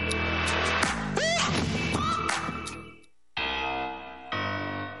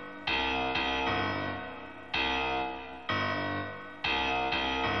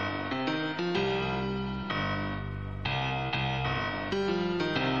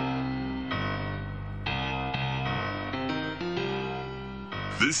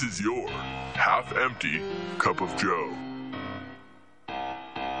 This is your half-empty cup of Joe.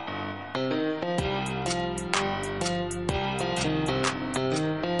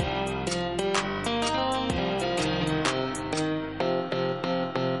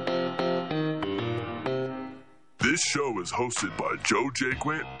 This show is hosted by Joe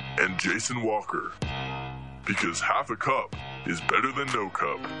Jaquint and Jason Walker, because half a cup is better than no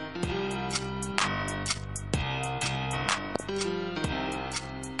cup.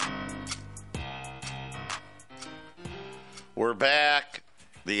 We're back.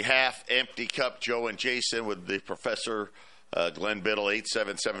 The half-empty cup, Joe and Jason, with the Professor Glenn Biddle,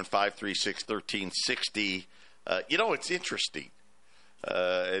 877-536-1360. It's interesting.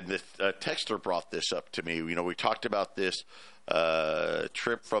 And the texter brought this up to me. You know, we talked about this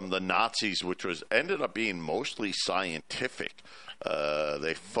trip from the Nazis, which ended up being mostly scientific.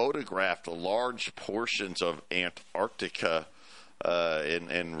 They photographed large portions of Antarctica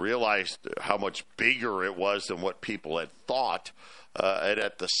and realized how much bigger it was than what people had thought. And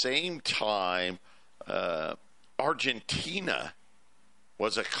at the same time, Argentina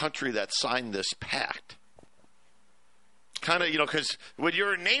was a country that signed this pact. Kind of, because when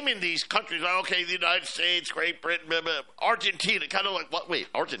you're naming these countries, okay, the United States, Great Britain, blah, blah, Argentina, kind of like, what? Wait,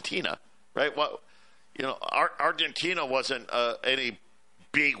 Argentina, right? What? Argentina wasn't any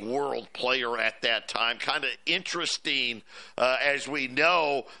big world player at that time. Kind of interesting, as we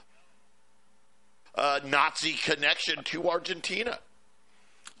know, Nazi connection to Argentina.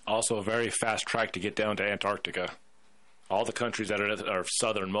 Also a very fast track to get down to Antarctica. All the countries that are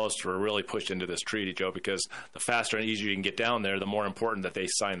southernmost were really pushed into this treaty, Joe, because the faster and easier you can get down there, the more important that they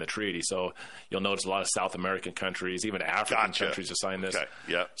sign the treaty. So you'll notice a lot of South American countries, even African countries, have signed this. Okay.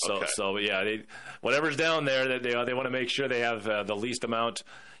 Yeah. So whatever's down there, they want to make sure they have the least amount.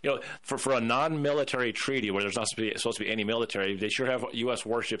 For a non-military treaty where there's not supposed to be any military, they sure have U.S.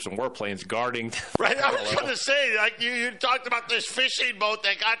 warships and warplanes guarding. Right, I was going to say, like you talked about this fishing boat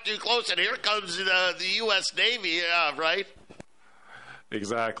that got too close, and here comes the U.S. Navy, right?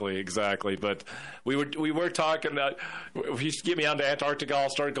 Exactly. But we were talking that if you get me onto Antarctica, I'll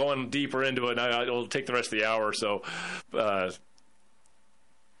start going deeper into it, and it'll take the rest of the hour or so.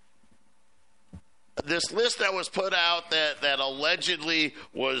 This list that was put out that allegedly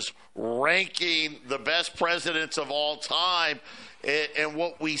was ranking the best presidents of all time, and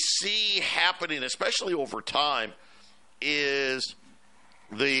what we see happening, especially over time, is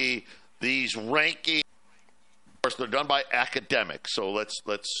these rankings. Of course, they're done by academics, so let's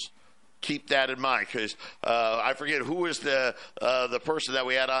keep that in mind, because I forget who was the person that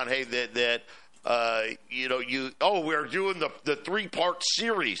we had on. Hey, we're doing the 3-part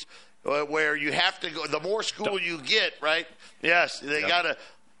series. Where you have to go, the more school you get, right? Yes,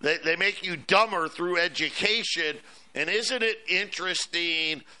 they make you dumber through education. And isn't it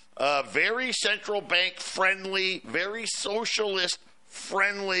interesting? Very central bank friendly, very socialist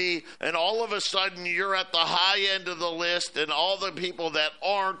friendly, and all of a sudden you're at the high end of the list, and all the people that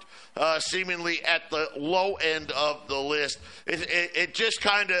aren't seemingly at the low end of the list. It just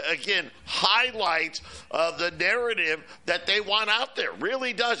kind of, again, highlights the narrative that they want out there.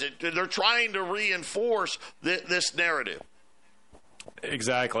 Really does it. They're trying to reinforce this narrative.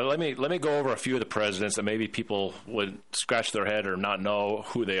 Exactly. Let me go over a few of the presidents that maybe people would scratch their head or not know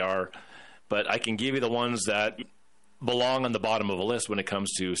who they are. but I can give you the ones that belong on the bottom of a list when it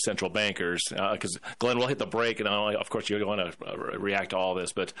comes to central bankers. Because, Glenn, we'll hit the break, and of course you want to react to all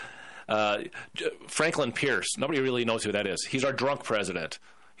this, but Franklin Pierce, nobody really knows who that is. He's our drunk president.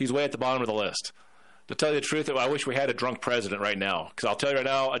 He's way at the bottom of the list. To tell you the truth, I wish we had a drunk president right now, because I'll tell you right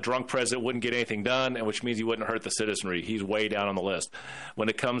now, a drunk president wouldn't get anything done, and which means he wouldn't hurt the citizenry. He's way down on the list. When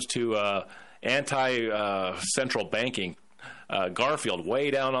it comes to anti-central banking, Garfield,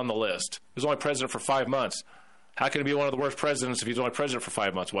 way down on the list. He was only president for 5 months. How can he be one of the worst presidents if he's only president for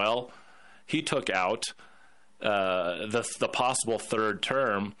 5 months? Well, he took out the possible third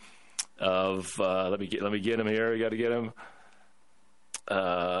term of let me get him here. You got to get him.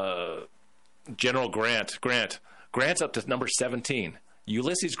 General Grant. Grant's up to number 17.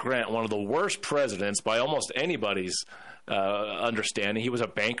 Ulysses Grant, one of the worst presidents by almost anybody's understanding. He was a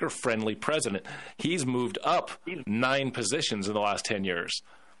banker-friendly president. He's moved up 9 positions in the last 10 years.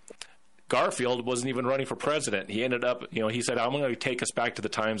 Garfield wasn't even running for president. He ended up, he said, I'm going to take us back to the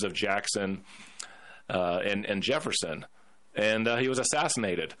times of Jackson and Jefferson. And he was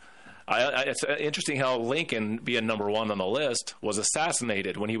assassinated. It's interesting how Lincoln, being number 1 on the list, was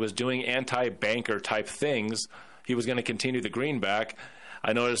assassinated when he was doing anti-banker type things. He was going to continue the greenback.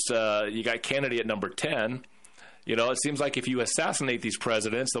 I noticed you got Kennedy at number 10. It seems like if you assassinate these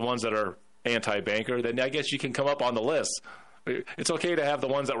presidents, the ones that are anti-banker, then I guess you can come up on the list. It's okay to have the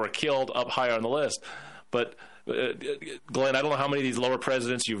ones that were killed up higher on the list. But, Glenn, I don't know how many of these lower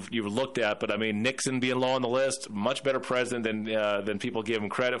presidents you've looked at, but, I mean, Nixon being low on the list, much better president than people give him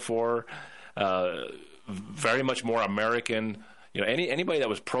credit for, very much more American. Anybody that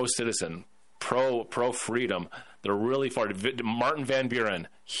was pro-citizen, pro-freedom, they're really far. Martin Van Buren,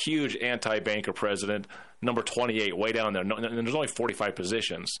 huge anti-banker president, number 28, way down there. And there's only 45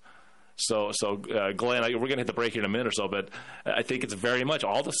 positions. So Glenn, we're going to hit the break here in a minute or so, but I think it's very much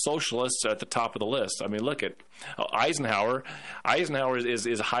all the socialists are at the top of the list. I mean, look at Eisenhower. Eisenhower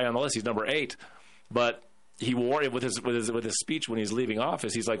is high on the list. He's number 8, but he warned with his speech when he's leaving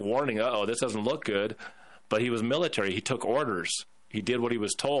office. He's like warning, this doesn't look good. But he was military. He took orders. He did what he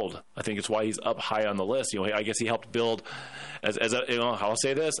was told. I think it's why he's up high on the list. I guess he helped build, I'll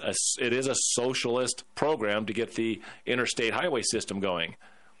say this: it is a socialist program to get the interstate highway system going.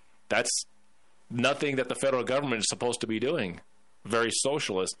 That's nothing that the federal government is supposed to be doing. Very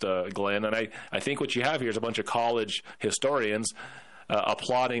socialist, Glenn. And I think what you have here is a bunch of college historians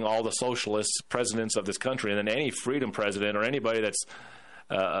applauding all the socialist presidents of this country. And then any freedom president or anybody that's,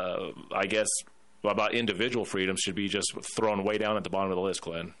 I guess, about individual freedom should be just thrown way down at the bottom of the list,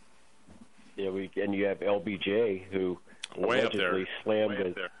 Glenn. Yeah, and you have LBJ, who way up there,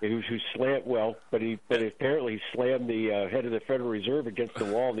 slammed who slammed but apparently he slammed the head of the Federal Reserve against the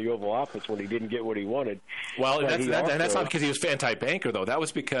wall in the Oval Office when he didn't get what he wanted. Well, that's not because he was anti-banker, though. That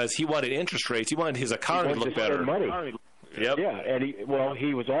was because he wanted interest rates. He wanted his economy to look better. Money. Yep. Yeah, and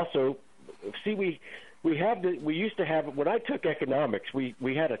he was also we used to have, when I took economics, we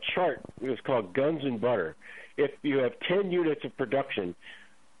had a chart. It was called Guns and Butter. If you have 10 units of production,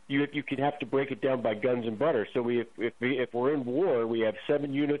 you could have to break it down by guns and butter. So if we're in war, we have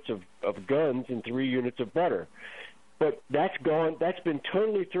 7 units of guns and 3 units of butter. But that's gone. That's been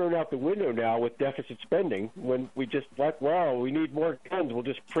totally thrown out the window now with deficit spending. When we just we need more guns. We'll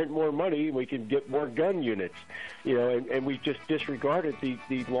just print more money. And we can get more gun units, and we just disregarded the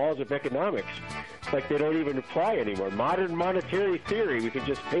laws of economics, like they don't even apply anymore. Modern monetary theory, we can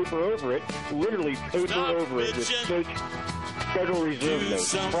just paper over it, literally paper over it with fake Federal Reserve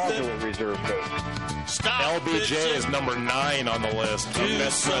notes, fraudulent reserve notes. LBJ is number 9 on the list of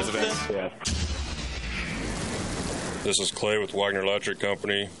best presidents. Yeah. This is Clay with Wagner Electric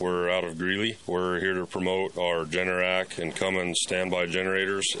Company. We're out of Greeley. We're here to promote our Generac and Cummins standby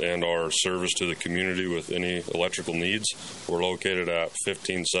generators and our service to the community with any electrical needs. We're located at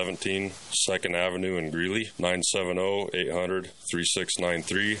 1517 2nd Avenue in Greeley,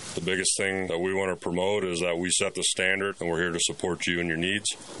 970-800-3693. The biggest thing that we want to promote is that we set the standard, and we're here to support you and your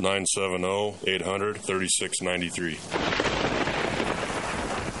needs. 970-800-3693.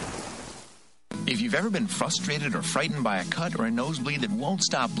 If you've ever been frustrated or frightened by a cut or a nosebleed that won't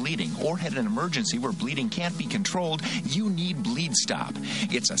stop bleeding, or had an emergency where bleeding can't be controlled, you need Bleed Stop.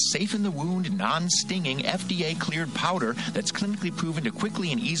 It's a safe-in-the-wound, non-stinging, FDA-cleared powder that's clinically proven to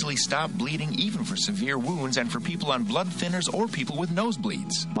quickly and easily stop bleeding, even for severe wounds and for people on blood thinners or people with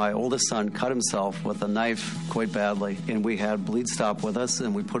nosebleeds. My oldest son cut himself with a knife quite badly, and we had Bleed Stop with us,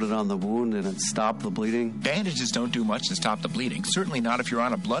 and we put it on the wound, and it stopped the bleeding. Bandages don't do much to stop the bleeding, certainly not if you're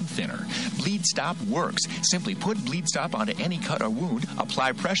on a blood thinner. Bleed Stop works. Simply put Bleed Stop onto any cut or wound,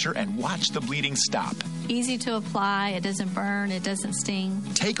 apply pressure, and watch the bleeding stop. Easy to apply. It doesn't burn. It doesn't sting.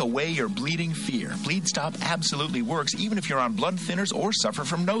 Take away your bleeding fear. Bleed Stop absolutely works even if you're on blood thinners or suffer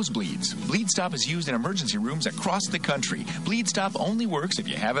from nosebleeds. Bleed Stop is used in emergency rooms across the country. Bleed Stop only works if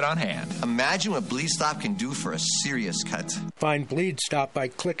you have it on hand. Imagine what Bleed Stop can do for a serious cut. Find Bleed Stop by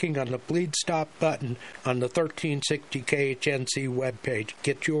clicking on the Bleed Stop button on the 1360 KHNC webpage.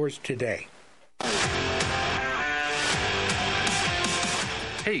 Get yours today.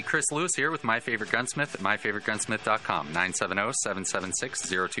 Hey, Chris Lewis here with My Favorite Gunsmith at myfavoritegunsmith.com,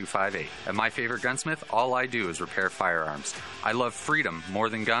 970-776-0258. At My Favorite Gunsmith, all I do is repair firearms. I love freedom more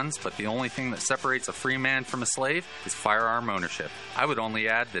than guns, but the only thing that separates a free man from a slave is firearm ownership. I would only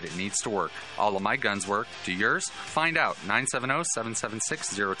add that it needs to work. All of my guns work. Do yours? Find out.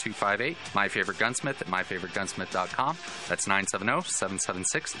 970-776-0258. My Favorite Gunsmith at myfavoritegunsmith.com. That's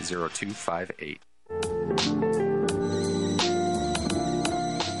 970-776-0258.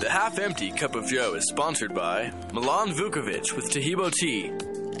 The Half-Empty Cup of Joe is sponsored by Milan Vukovic with Tahibo Tea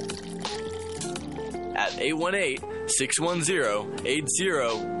at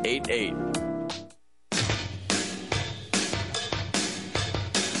 818-610-8088.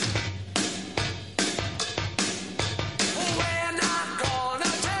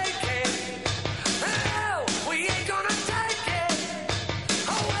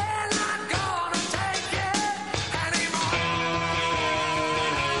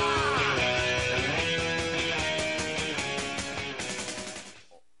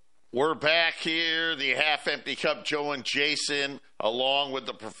 We're back here, the Half-Empty Cup, Joe and Jason, along with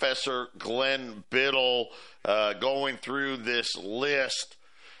the Professor Glenn Biddle, going through this list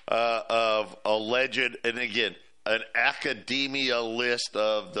of alleged, and again, an academia list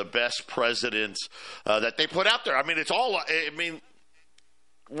of the best presidents that they put out there. I mean, it's all,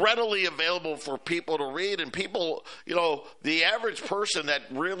 readily available for people to read, and people, the average person that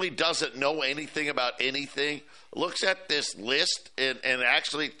really doesn't know anything about anything looks at this list and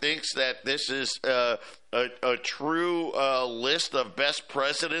actually thinks that this is a true list of best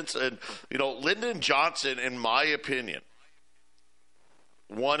presidents. And, Lyndon Johnson, in my opinion,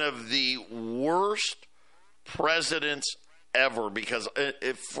 one of the worst presidents ever, because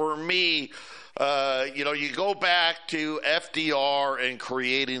for me, you go back to FDR and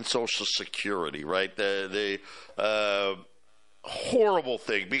creating Social Security, right? The horrible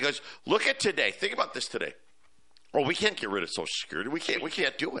thing, because look at today. Think about this today. Oh, we can't get rid of Social Security. We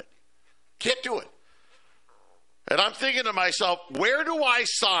can't do it. Can't do it. And I'm thinking to myself, where do I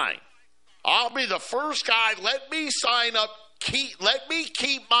sign? I'll be the first guy. Let me sign up. Let me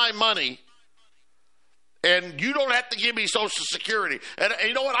keep my money. And you don't have to give me Social Security. And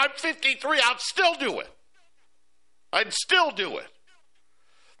you know what? I'm 53. I'd still do it. I'd still do it.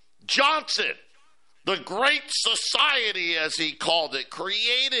 Johnson, the Great Society, as he called it,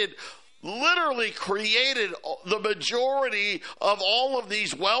 literally created the majority of all of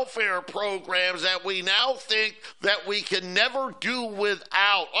these welfare programs that we now think that we can never do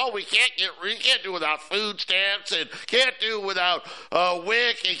without. Oh, we can't do without food stamps, and can't do without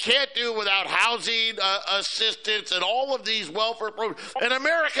WIC, and can't do without housing assistance, and all of these welfare programs. And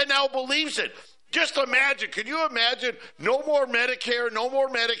America now believes it. Just imagine, can you imagine no more Medicare, no more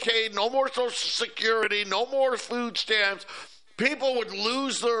Medicaid, no more Social Security, no more food stamps? People would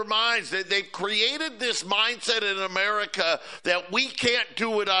lose their minds. They've created this mindset in America that we can't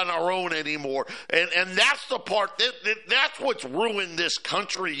do it on our own anymore. And that's the part, that's what's ruined this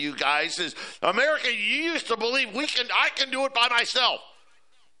country, you guys, is America, you used to believe I can do it by myself.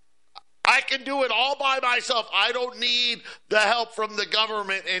 I can do it all by myself. I don't need the help from the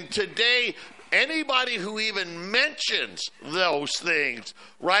government. And today, anybody who even mentions those things,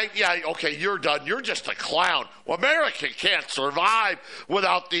 right? Yeah, okay, you're done. You're just a clown. Well, America can't survive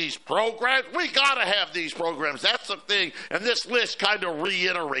without these programs. We got to have these programs. That's the thing. And this list kind of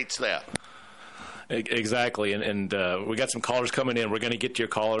reiterates that. Exactly, and we got some callers coming in. We're going to get to your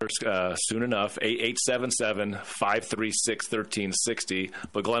callers soon enough, 877-536-1360.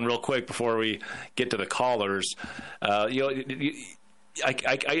 But, Glenn, real quick, before we get to the callers, I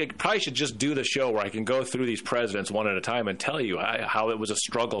probably should just do the show where I can go through these presidents one at a time and tell you how it was a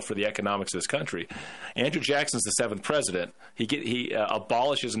struggle for the economics of this country. Andrew Jackson's the seventh president. He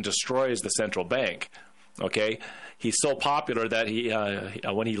abolishes and destroys the central bank. Okay, he's so popular that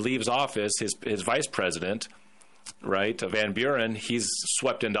when he leaves office, his vice president, right, Van Buren, he's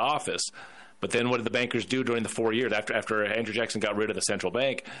swept into office. But then what did the bankers do during the 4 years after Andrew Jackson got rid of the central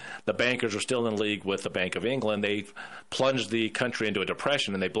bank? The bankers were still in league with the Bank of England. They plunged the country into a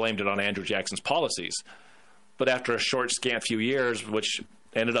depression, and they blamed it on Andrew Jackson's policies. But after a short, scant few years, which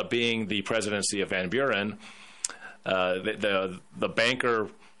ended up being the presidency of Van Buren, the banker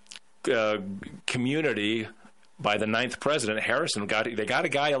community, by the 9th president, Harrison, they got a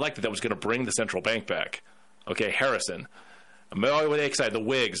guy elected that was going to bring the central bank back. Okay, Harrison. I'm really excited. The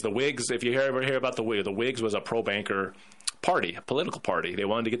Whigs, if you ever hear about the Whigs was a pro-banker party, a political party. They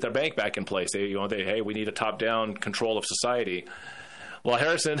wanted to get their bank back in place. Hey, we need a top-down control of society. Well,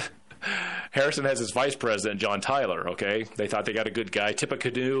 Harrison has his vice president, John Tyler, okay? They thought they got a good guy.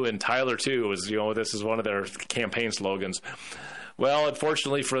 Tippecanoe and Tyler, too, this is one of their campaign slogans. Well,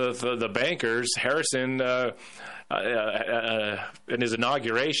 unfortunately for the bankers, Harrison, in his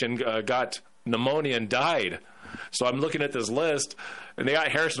inauguration, got pneumonia and died. So I'm looking at this list, and they got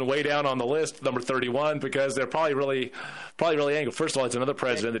Harrison way down on the list, number 31, because they're probably really angry. First of all, it's another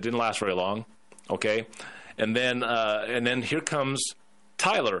president that didn't last very long, okay? And then here comes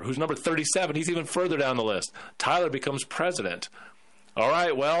Tyler, who's number 37. He's even further down the list. Tyler becomes president. All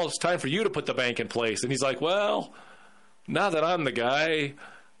right, well, it's time for you to put the bank in place. And he's like, well, now that I'm the guy,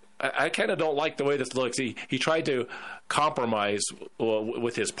 I kind of don't like the way this looks. He tried to compromise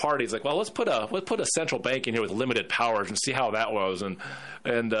with his party. He's like, well, let's put a central bank in here with limited powers and see how that was, and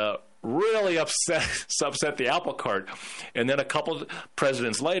really upset the apple cart. And then a couple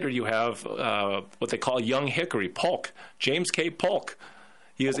presidents later, you have what they call Young Hickory, Polk, James K. Polk.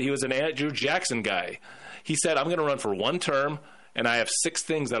 He was an Andrew Jackson guy. He said, I'm going to run for one term, and I have 6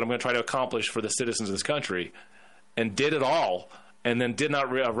 things that I'm going to try to accomplish for the citizens of this country, and did it all. And then did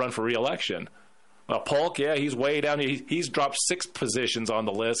not run for re-election. Polk, yeah, he's way down. He's dropped 6 positions on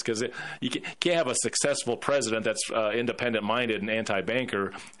the list because you can't have a successful president that's independent-minded and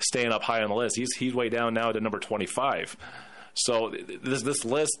anti-banker staying up high on the list. He's way down now to number 25. So this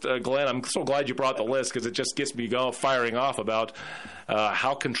list, Glenn, I'm so glad you brought the list because it just gets me firing off about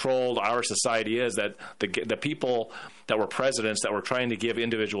how controlled our society is, that the people that were presidents that were trying to give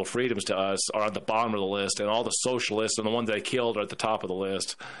individual freedoms to us are at the bottom of the list, and all the socialists and the ones they killed are at the top of the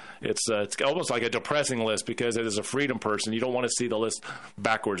list. It's almost like a depressing list because as a freedom person, you don't want to see the list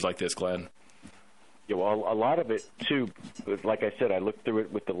backwards like this, Glenn. Yeah, well, a lot of it, too, like I said, I looked through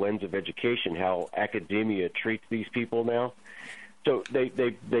it with the lens of education, how academia treats these people now. So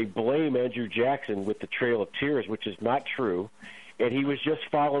they blame Andrew Jackson with the Trail of Tears, which is not true. And he was just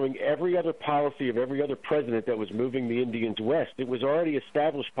following every other policy of every other president that was moving the Indians west. It was already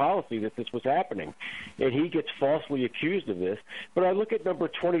established policy that this was happening. And he gets falsely accused of this. But I look at number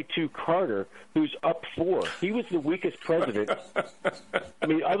 22, Carter, who's up 4. He was the weakest president. I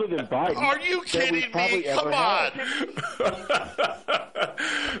mean, other than Biden. Are you kidding me? Come on.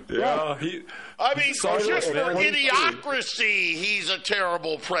 Yeah. I mean, just for idiocracy, he's a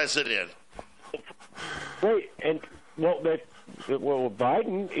terrible president. Right. And, well,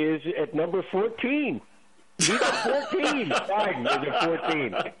 Biden is at number 14. He's at 14. Biden is at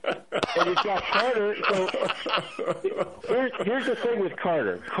 14. And he's got Carter. So here's the thing with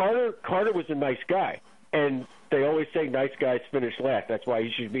Carter. Carter was a nice guy. And they always say nice guys finish last. That's why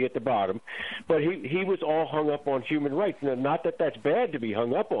he should be at the bottom. But he was all hung up on human rights. Now, not that that's bad to be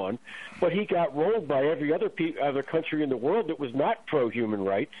hung up on, but he got rolled by every other country in the world that was not pro-human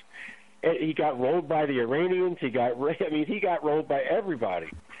rights. And he got rolled by the Iranians. He got rolled by everybody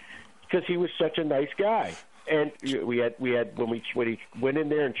because he was such a nice guy. And we had when he went in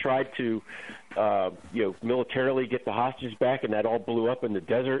there and tried to militarily get the hostages back, and that all blew up in the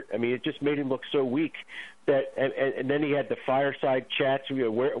desert. I mean, it just made him look so weak. And then he had the fireside chats.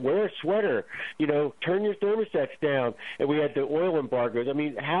 Wear a sweater. Turn your thermostats down. And we had the oil embargoes. I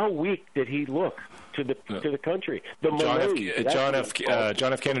mean, how weak did he look to the country? John F.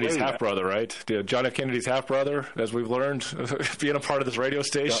 Kennedy's half brother, right? John F. Kennedy's half brother, as we've learned, being a part of this radio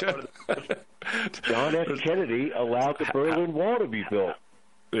station. John F. Kennedy allowed the Berlin Wall to be built.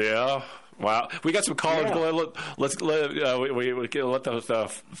 Yeah. Wow. We got some callers. Yeah. Let's let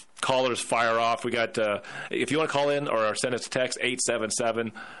the callers fire off. We got, if you want to call in or send us a text,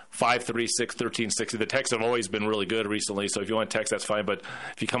 877-536-1360. The texts have always been really good recently, so if you want to text, that's fine. But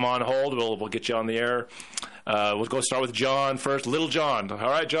if you come on hold, we'll get you on the air. We'll go start with John first. Little John. All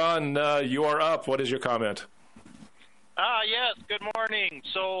right, John, you are up. What is your comment? Yes, good morning.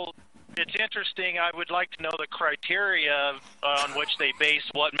 So it's interesting. I would like to know the criteria on which they base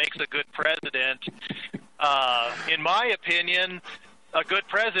what makes a good president. In my opinion, a good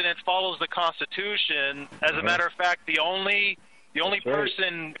president follows the Constitution. As a matter of fact, the only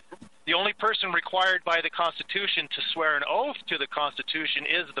person required by the Constitution to swear an oath to the Constitution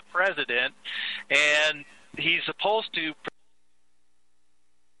is the president, and he's supposed to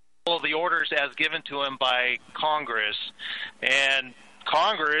follow the orders as given to him by Congress. And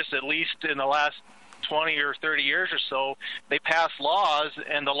Congress, at least in the last 20 or 30 years or so, they pass laws,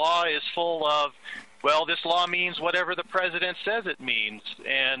 and the law is full of, well, this law means whatever the president says it means,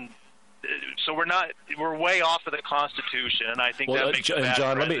 and so we're way off of the Constitution, and I think that makes a bad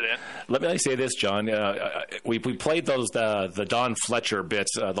John, president. let me say this, John. We played those the Don Fletcher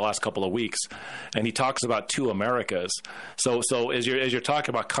bits the last couple of weeks, and he talks about two Americas. So as you're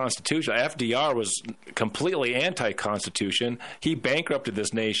talking about Constitution, FDR was completely anti-Constitution. He bankrupted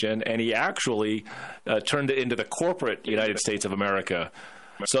this nation, and he actually turned it into the corporate United States of America.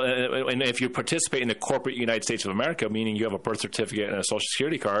 So, and if you participate in the corporate United States of America, meaning you have a birth certificate and a Social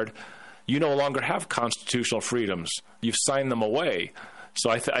Security card, you no longer have constitutional freedoms. You've signed them away. So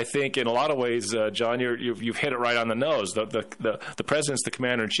I think in a lot of ways, John, you've hit it right on the nose. The president's the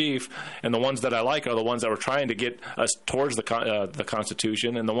commander in chief, and the ones that I like are the ones that were trying to get us towards the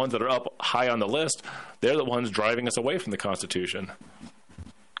Constitution, and the ones that are up high on the list, they're the ones driving us away from the Constitution.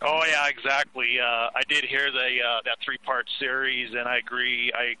 Oh yeah, exactly. I did hear that 3-part series, and I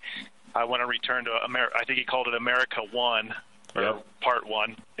agree. I want to return to I think he called it America One, or Part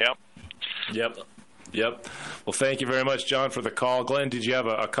One. Yep. Well, thank you very much, John, for the call. Glenn, did you have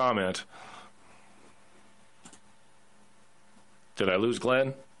a comment? Did I lose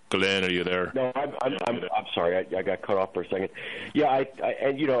Glenn? Glenn, are you there? No, I'm sorry. I got cut off for a second. Yeah,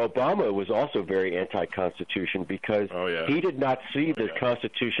 and Obama was also very anti-Constitution because he did not see the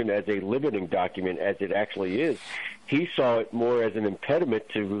Constitution as a limiting document as it actually is. He saw it more as an impediment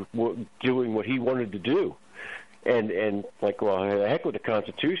to doing what he wanted to do. And like, well, the heck with the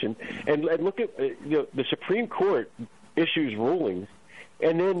Constitution. And look at the Supreme Court issues rulings,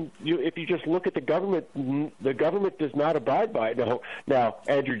 and then if you just look at the government does not abide by it. Now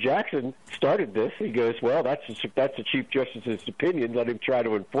Andrew Jackson started this. He goes, well, that's the Chief Justice's opinion. Let him try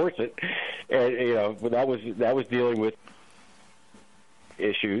to enforce it. And that was dealing with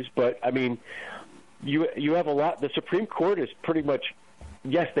issues. But I mean, you have a lot. The Supreme Court is pretty much.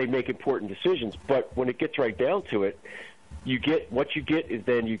 Yes, they make important decisions, but when it gets right down to it, you get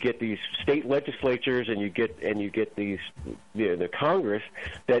these state legislatures and you get these the Congress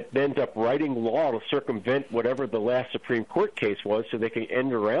that ends up writing law to circumvent whatever the last Supreme Court case was, so they can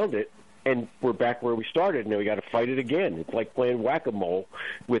end around it. And we're back where we started. Now we got to fight it again. It's like playing whack-a-mole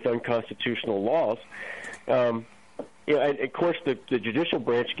with unconstitutional laws. And of course, the judicial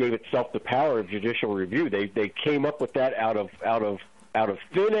branch gave itself the power of judicial review. They came up with that out of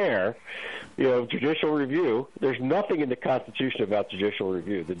thin air, judicial review. There's nothing in the Constitution about judicial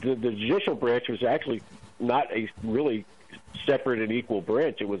review. The judicial branch was actually not a really separate and equal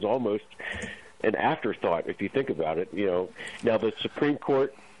branch. It was almost an afterthought, if you think about it. Now the Supreme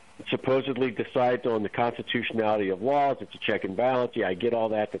Court supposedly decides on the constitutionality of laws. It's a check and balance. Yeah, I get all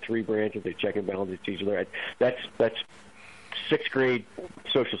that. The three branches, they check and balance each other. That's sixth grade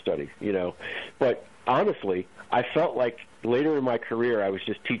social studies, But honestly, I felt like later in my career I was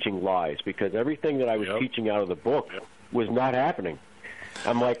just teaching lies because everything that I was teaching out of the book was not happening.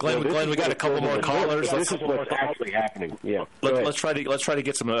 I'm like, Glenn, we got a couple more callers. This is what's actually happening. Yeah. Let's try to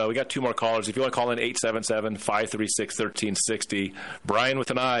get some. We got two more callers. If you want to call in, 877-536-1360. Brian with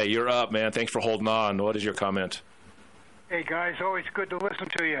an I, you're up, man. Thanks for holding on. What is your comment? Hey guys, always good to listen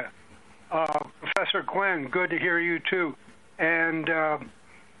to you. Professor Glenn, good to hear you too. And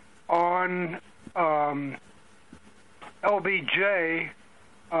on LBJ,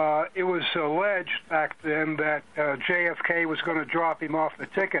 it was alleged back then that JFK was going to drop him off the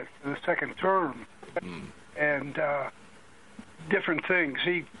ticket for the second term, and different things.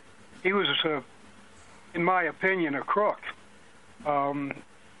 He was, in my opinion, a crook.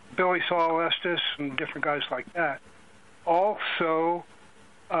 Billy Saul Estes and different guys like that. Also,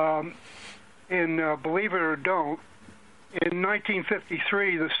 in Believe It or Don't, in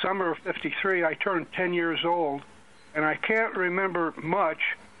 1953, the summer of 53, I turned 10 years old, and I can't remember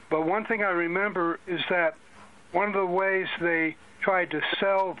much, but one thing I remember is that one of the ways they tried to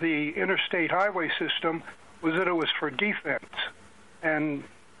sell the interstate highway system was that it was for defense. And,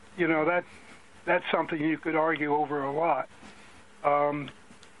 that's something you could argue over a lot.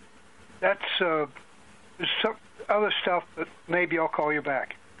 There's some other stuff, but maybe I'll call you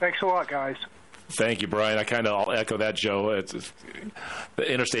back. Thanks a lot, guys. Thank you, Brian. I'll echo that, Joe. The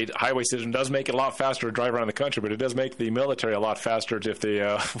interstate highway system does make it a lot faster to drive around the country, but it does make the military a lot faster if they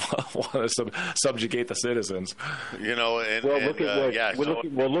want to subjugate the citizens. Look at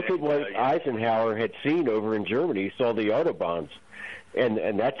what Eisenhower had seen over in Germany. He saw the Autobahns,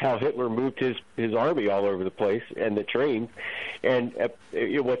 and that's how Hitler moved his army all over the place and the trains. And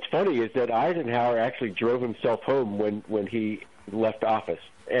what's funny is that Eisenhower actually drove himself home when he left office.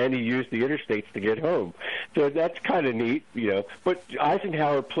 and he used the interstates to get home. So that's kind of neat, But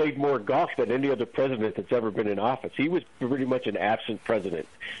Eisenhower played more golf than any other president that's ever been in office. He was pretty much an absent president.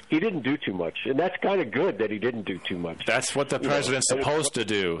 He didn't do too much, and that's kind of good that he didn't do too much. That's what the president's supposed to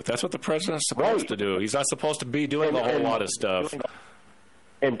do. That's what the president's supposed to do. He's not supposed to be doing a whole lot of stuff.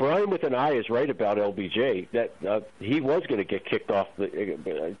 And Brian with an I is right about LBJ, that he was going to get kicked off.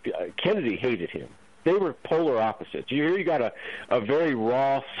 Kennedy hated him. They were polar opposites. You got a very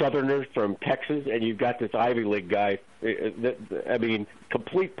raw Southerner from Texas, and you've got this Ivy League guy.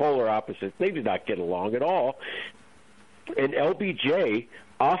 Complete polar opposites. They did not get along at all. And LBJ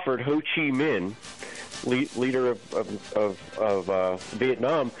offered Ho Chi Minh, leader of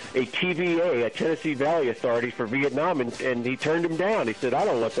Vietnam, a TVA, a Tennessee Valley Authority for Vietnam, and he turned him down. He said, "I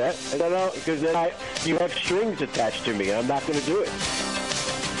don't want that, because then you have strings attached to me. I'm not going to do it."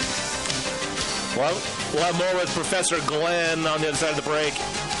 Well, we'll have more with Professor Glenn on the other side of the break.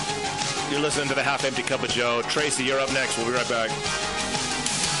 You're listening to the Half Empty Cup of Joe. Tracy, you're up next. We'll be right back.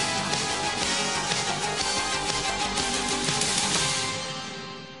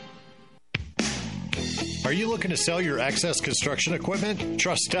 Are you looking to sell your access construction equipment?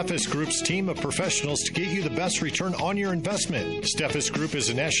 Trust Steffes Group's team of professionals to get you the best return on your investment. Steffes Group is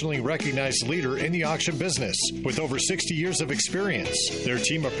a nationally recognized leader in the auction business with over 60 years of experience. Their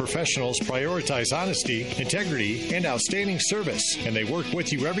team of professionals prioritize honesty, integrity, and outstanding service, and they work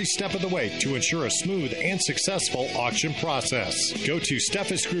with you every step of the way to ensure a smooth and successful auction process. Go to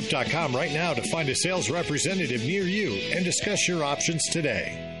SteffesGroup.com right now to find a sales representative near you and discuss your options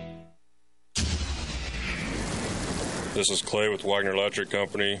today. This is Clay with Wagner Electric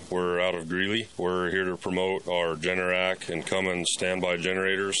Company. We're out of Greeley. We're here to promote our Generac and Cummins standby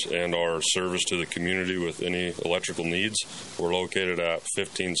generators and our service to the community with any electrical needs. We're located at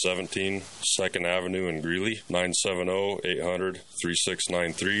 1517 2nd Avenue in Greeley,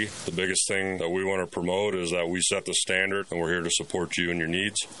 970-800-3693. The biggest thing that we want to promote is that we set the standard, and we're here to support you and your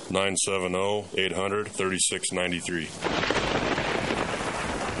needs. 970-800-3693.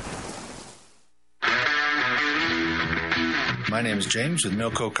 My name is James with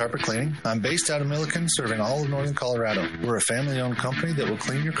Milco Carpet Cleaning. I'm based out of Milliken, serving all of northern Colorado. We're a family-owned company that will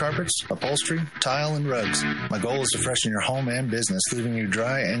clean your carpets, upholstery, tile, and rugs. My goal is to freshen your home and business, leaving you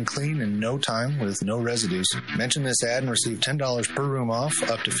dry and clean in no time with no residues. Mention this ad and receive $10 per room off,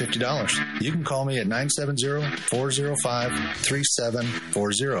 up to $50. You can call me at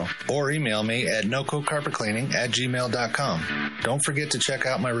 970-405-3740 or email me at nococarpetcleaning@gmail.com. Don't forget to check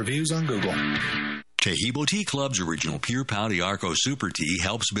out my reviews on Google. Tahibo Tea Club's original Pure Pau d'Arco Super Tea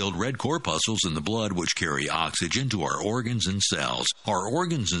helps build red corpuscles in the blood which carry oxygen to our organs and cells. Our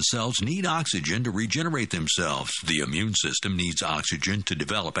organs and cells need oxygen to regenerate themselves. The immune system needs oxygen to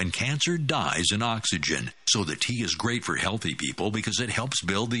develop, and cancer dies in oxygen. So the tea is great for healthy people because it helps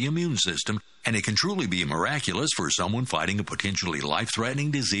build the immune system, and it can truly be miraculous for someone fighting a potentially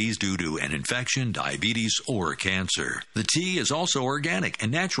life-threatening disease due to an infection, diabetes, or cancer. The tea is also organic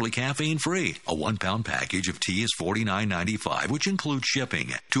and naturally caffeine-free. A 1-pound package of tea is $49.95, which includes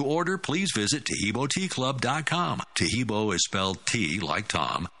shipping. To order, please visit TahiboTeaClub.com. Tahibo is spelled T like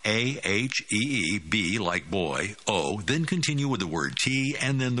Tom, A-H-E-E-B like boy, O, then continue with the word tea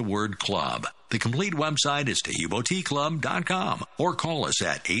and then the word club. The complete website is TahiboTeaClub.com, or call us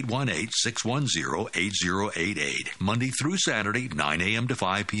at 818-610-8088, Monday through Saturday, 9 a.m. to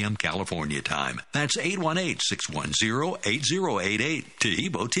 5 p.m. California time. That's 818-610-8088,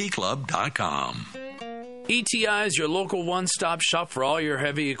 TahiboTeaClub.com. ETI is your local one-stop shop for all your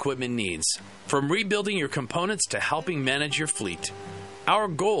heavy equipment needs. From rebuilding your components to helping manage your fleet, our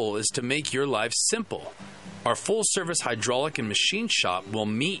goal is to make your life simple. Our full-service hydraulic and machine shop will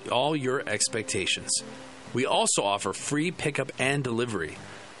meet all your expectations. We also offer free pickup and delivery.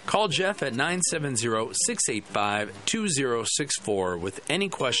 Call Jeff at 970-685-2064 with any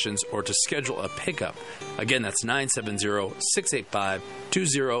questions or to schedule a pickup. Again, that's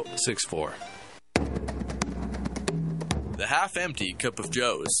 970-685-2064. The Half Empty Cup of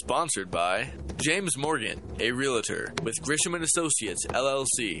Joe is sponsored by James Morgan, a realtor with Grisham & Associates,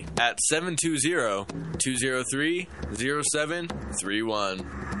 LLC, at 720-203-0731.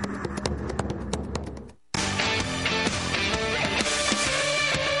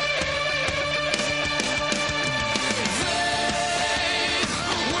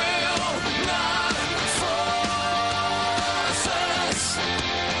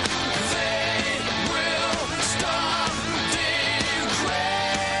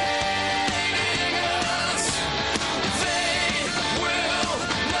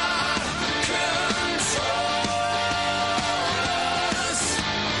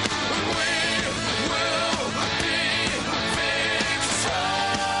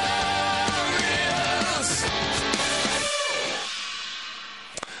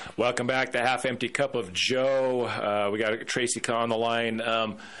 Welcome back to Half Empty Cup of Joe. We got Tracy on the line.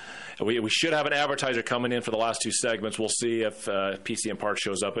 We should have an advertiser coming in for the last two segments. We'll see if PCM Parts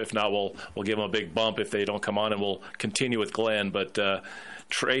shows up. If not, we'll give them a big bump if they don't come on, and we'll continue with Glenn. But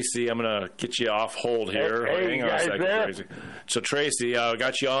Tracy, I'm going to get you off hold here. Hey, hang on a second, there? Tracy. So Tracy,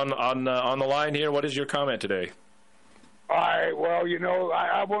 got you on the line here. What is your comment today? All right, well,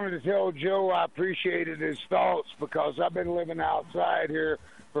 I wanted to tell Joe I appreciated his thoughts because I've been living outside here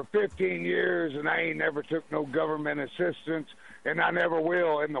for 15 years, and I ain't never took no government assistance, and I never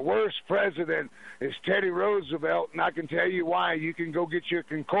will. And the worst president is Teddy Roosevelt, and I can tell you why. You can go get your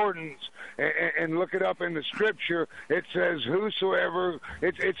concordance and look it up in the Scripture. It says, whosoever,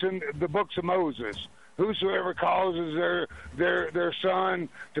 it's in the books of Moses, whosoever causes their son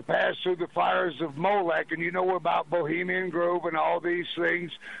to pass through the fires of Molech, and you know about Bohemian Grove and all these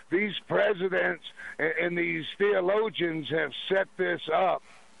things. These presidents and these theologians have set this up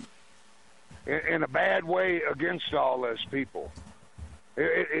in a bad way against all us people.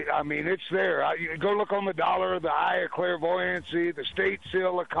 I mean, it's there. You go look on the dollar, the eye of clairvoyancy, the state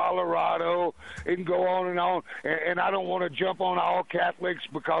seal of Colorado. It can go on and on. And I don't want to jump on all Catholics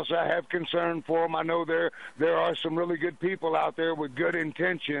because I have concern for them. I know there are some really good people out there with good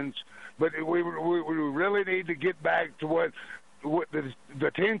intentions, but we really need to get back to what the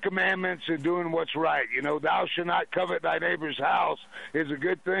Ten Commandments and doing what's right. Thou shalt not covet thy neighbor's house is a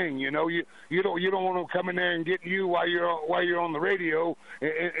good thing. You don't want them coming there and getting you while you're on the radio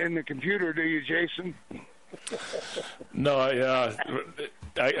and the computer, do you, Jason? No,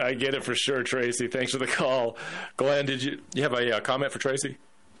 I get it for sure, Tracy. Thanks for the call. Glenn, did you have a comment for Tracy?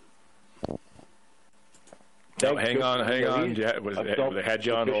 No, hang on. They had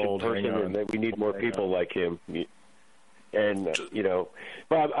you on hold. Hang on. We need more people like him. And,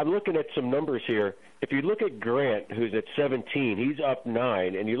 but I'm looking at some numbers here. If you look at Grant, who's at 17, he's up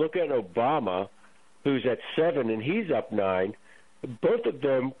 9. And you look at Obama, who's at 7, and he's up 9. Both of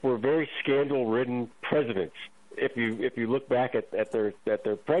them were very scandal-ridden presidents, if you look back at their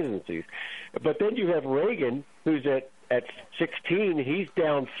presidencies. But then you have Reagan, who's at 16. He's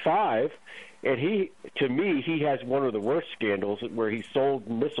down 5. And to me, he has one of the worst scandals where he sold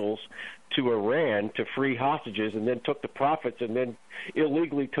missiles to Iran to free hostages and then took the profits and then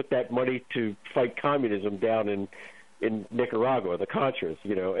illegally took that money to fight communism down in Nicaragua, the Contras,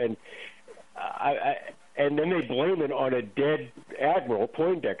 and and then they blame it on a dead Admiral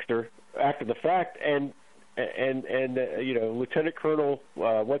Poindexter after the fact, and Lieutenant Colonel,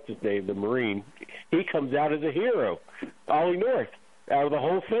 what's his name, the Marine, he comes out as a hero, Ollie North, out of the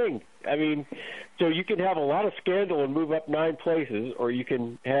whole thing. I mean, so you can have a lot of scandal and move up 9 places, or you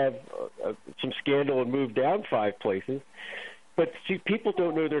can have some scandal and move down 5 places. But see, people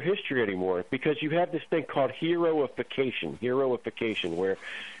don't know their history anymore because you have this thing called heroification, where,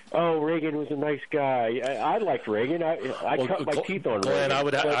 Reagan was a nice guy. I liked Reagan. I cut my teeth on Glenn,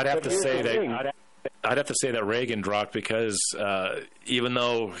 Reagan. I'd have to say that Reagan dropped because even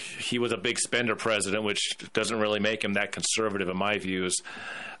though he was a big spender president, which doesn't really make him that conservative in my views,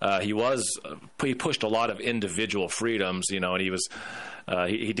 he pushed a lot of individual freedoms, and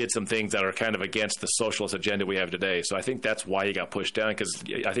he did some things that are kind of against the socialist agenda we have today. So I think that's why he got pushed down, because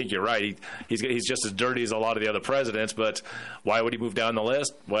I think you're right. He's just as dirty as a lot of the other presidents, but why would he move down the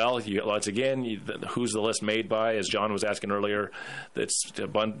list? Well, once again, who's the list made by? As John was asking earlier, that's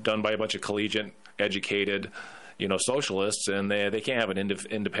done by a bunch of collegiate, educated, socialists, and they can't have an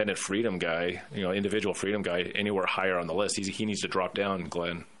independent freedom guy, individual freedom guy anywhere higher on the list. He needs to drop down,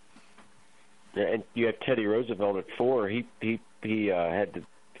 Glenn. Yeah, and you have Teddy Roosevelt at 4. He had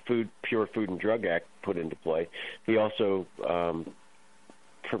the Pure Food and Drug Act put into play. He also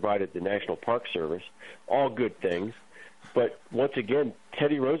provided the National Park Service. All good things. But once again,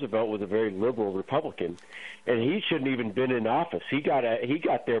 Teddy Roosevelt was a very liberal Republican, and he shouldn't even been in office. He got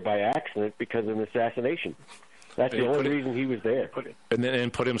there by accident because of an assassination. That's the only reason he was there.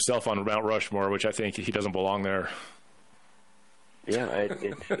 And put himself on Mount Rushmore, which I think he doesn't belong there. Yeah,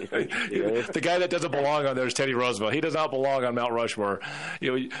 the guy that doesn't belong on there is Teddy Roosevelt. He does not belong on Mount Rushmore.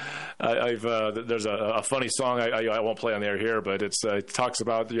 There's a funny song I won't play on the air here, but it talks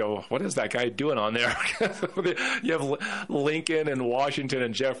about what is that guy doing on there? You have Lincoln and Washington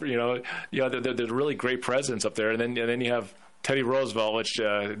and Jefferson. They're really great presidents up there, and then you have Teddy Roosevelt, which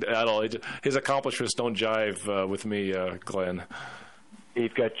his accomplishments don't jive with me, Glenn.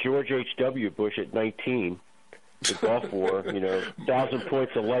 You've got George H.W. Bush at 19. The Gulf War, 1,000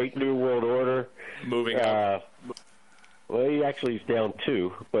 points of light, New World Order. Moving up. Well, he actually is down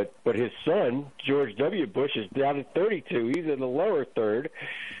 2, but his son, George W. Bush, is down at 32. He's in the lower third.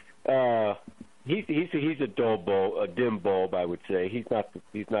 He's a dull bulb, a dim bulb, I would say.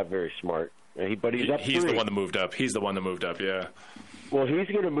 He's not very smart. But he's up. He's the one that moved up. Yeah. Well, he's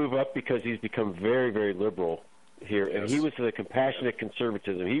going to move up because he's become very, very liberal here, and he was the compassionate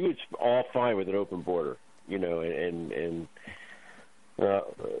conservatism. He was all fine with an open border, and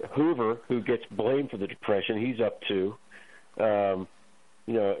Hoover, who gets blamed for the Depression, he's up too. And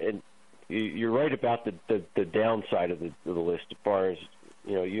you're right about the downside of the list as far as,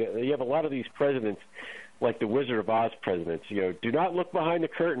 you have a lot of these presidents, like the Wizard of Oz presidents. Do not look behind the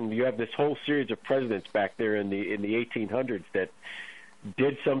curtain. You have this whole series of presidents back there in the 1800s that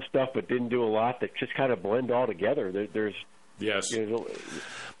did some stuff but didn't do a lot, that just kind of blend all together. There's yes,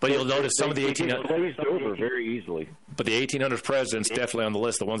 but you'll notice some of the 1800s glazed over very easily. But the 1800 presidents definitely on the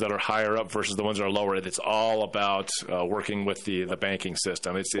list. The ones that are higher up versus the ones that are lower. It's all about working with the banking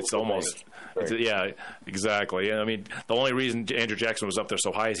system. It's almost yeah, exactly. And I mean, the only reason Andrew Jackson was up there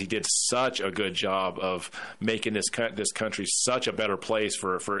so high is he did such a good job of making this country such a better place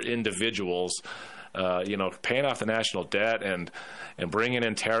for individuals. Paying off the national debt and bringing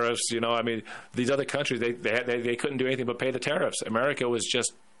in tariffs. I mean, these other countries, they couldn't do anything but pay the tariffs. America was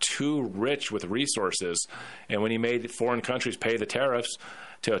just too rich with resources, and when he made foreign countries pay the tariffs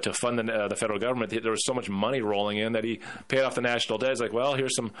to fund the federal government, there was so much money rolling in that he paid off the national debt. It's like, well,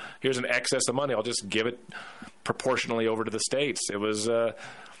 here's an excess of money. I'll just give it proportionally over to the states. It was.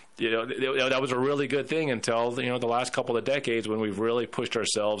 That was a really good thing until the last couple of decades when we've really pushed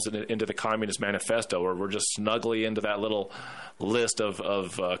ourselves into the Communist Manifesto, where we're just snugly into that little list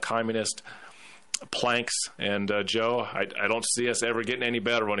of communist planks. And Joe, I don't see us ever getting any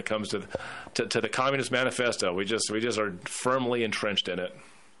better when it comes to the Communist Manifesto. We just are firmly entrenched in it.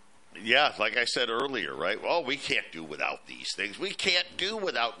 Yeah, like I said earlier, right? Well, we can't do without these things. We can't do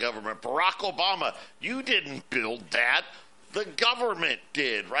without government. Barack Obama, you didn't build that. The government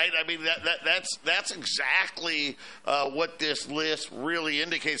did, right? I mean, that's exactly what this list really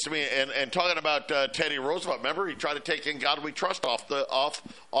indicates to me. And talking about Teddy Roosevelt, remember he tried to take "In God We Trust" off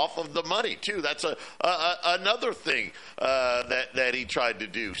of the money too. That's another thing that he tried to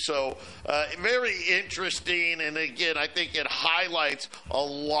do. So very interesting. And again, I think it highlights a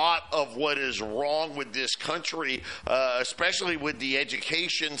lot of what is wrong with this country, especially with the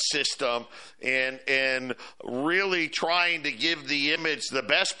education system, and really trying to give the image the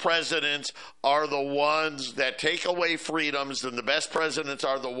best presidents are the ones that take away freedoms, and the best presidents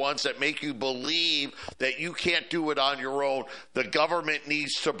are the ones that make you believe that you can't do it on your own. The government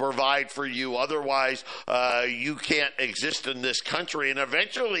needs to provide for you. Otherwise, you can't exist in this country. And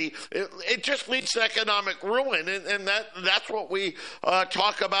eventually, it just leads to economic ruin. And that's what we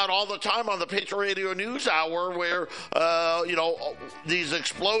talk about all the time on the Patriot Radio News Hour, where, these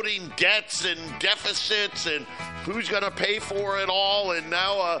exploding debts and deficits and who's going to pay for it all. And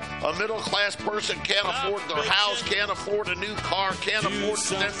now a middle-class person can't afford their house, can't afford a new car, can't afford to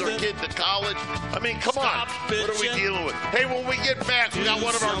send their kid to college. I mean, come on. What are we dealing with? Hey, when we get back, we got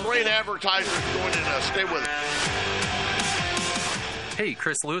one of our great advertisers joining us. Stay with us. Hey,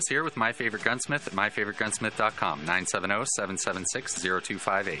 Chris Lewis here with My Favorite Gunsmith at MyFavoriteGunsmith.com,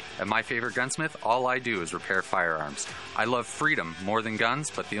 970-776-0258. At My Favorite Gunsmith, all I do is repair firearms. I love freedom more than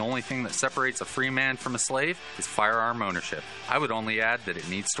guns, but the only thing that separates a free man from a slave is firearm ownership. I would only add that it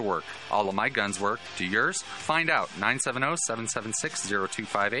needs to work. All of my guns work. Do yours? Find out.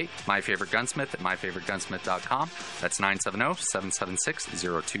 970-776-0258. My Favorite Gunsmith at MyFavoriteGunsmith.com. That's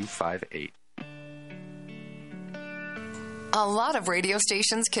 970-776-0258. A lot of radio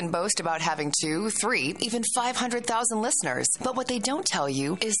stations can boast about having 2, 3, even 500,000 listeners. But what they don't tell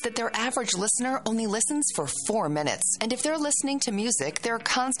you is that their average listener only listens for 4 minutes. And if they're listening to music, they're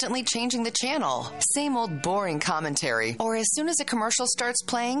constantly changing the channel. Same old boring commentary. Or as soon as a commercial starts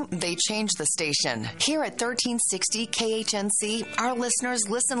playing, they change the station. Here at 1360 KHNC, our listeners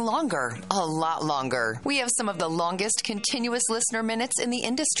listen longer. A lot longer. We have some of the longest continuous listener minutes in the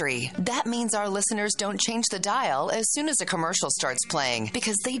industry. That means our listeners don't change the dial as soon as a commercial starts playing,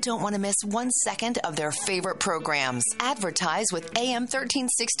 because they don't want to miss 1 second of their favorite programs. Advertise with AM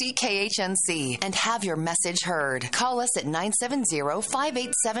 1360 KHNC and have your message heard. Call us at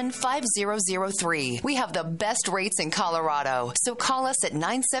 970-587-5003. We have the best rates in Colorado, so call us at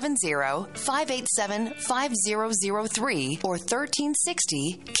 970-587-5003 or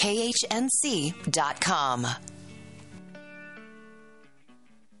 1360KHNC.com.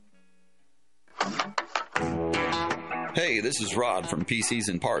 Hey, this is Rod from PCs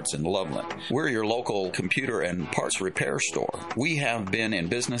and Parts in Loveland. We're your local computer and parts repair store. We have been in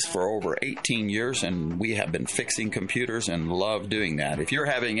business for over 18 years, and we have been fixing computers and love doing that. If you're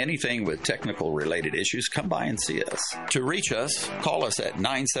having anything with technical related issues, come by and see us. To reach us, call us at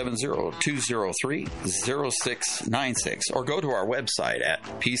 970-203-0696 or go to our website at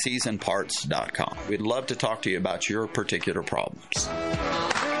pcsandparts.com. We'd love to talk to you about your particular problems.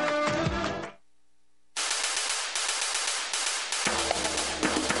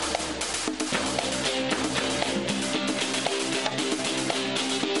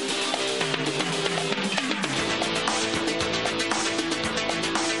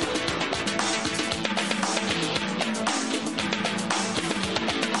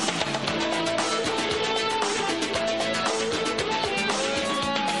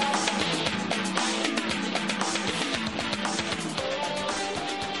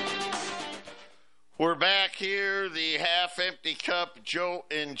 We're back here, the half-empty cup. Joe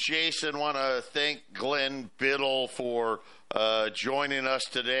and Jason want to thank Glenn Biddle for joining us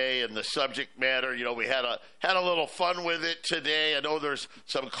today and the subject matter. You know, we had a little fun with it today. I know there's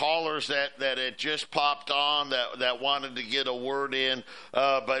some callers that had just popped on that wanted to get a word in.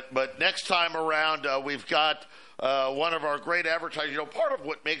 But next time around, we've got one of our great advertisers. You know, part of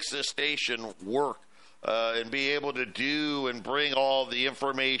what makes this station work and be able to do and bring all the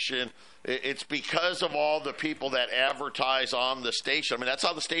information, it's because of all the people that advertise on the station. I mean, that's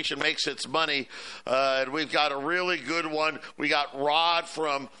how the station makes its money. And we've got a really good one. We got Rod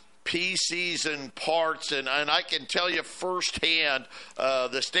from PCs and Parts, and I can tell you firsthand,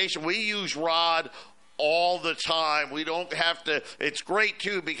 the station, we use Rod all the time. We don't have to. It's great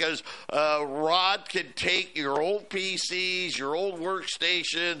too because Rod can take your old PCs, your old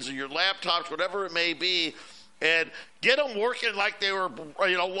workstations, your laptops, whatever it may be, and get them working like they were,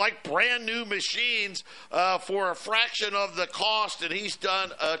 you know, like brand new machines for a fraction of the cost. And he's done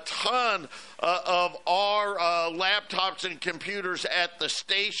a ton of our laptops and computers at the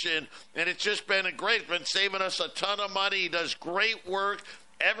station, and it's just been great. It's been saving us a ton of money. He does great work.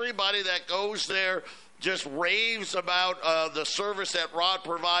 Everybody that goes there just raves about the service that Rod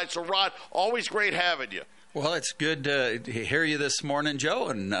provides. So, Rod, always great having you. Well, it's good to hear you this morning, Joe.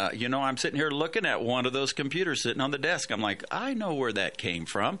 And, you know, I'm sitting here looking at one of those computers sitting on the desk. I'm like, I know where that came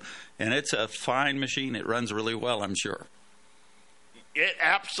from. And it's a fine machine. It runs really well, I'm sure. It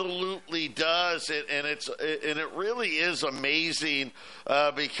absolutely does. And it really is amazing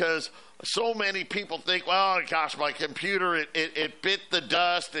because so many people think, well, gosh, my computer, it bit the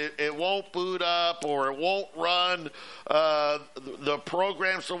dust, it won't boot up, or it won't run the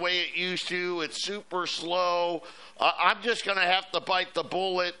programs the way it used to. It's super slow. I'm just going to have to bite the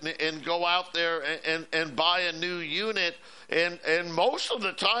bullet and go out there and buy a new unit. And most of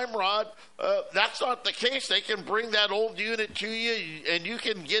the time, Rod, that's not the case. They can bring that old unit to you, and you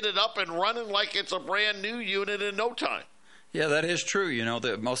can get it up and running like it's a brand new unit in no time. Yeah, that is true. You know,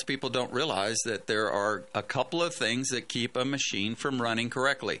 that most people don't realize that there are a couple of things that keep a machine from running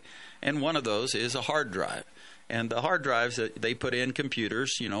correctly. And one of those is a hard drive. And the hard drives that they put in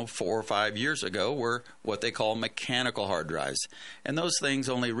computers, you know, 4 or 5 years ago were what they call mechanical hard drives. And those things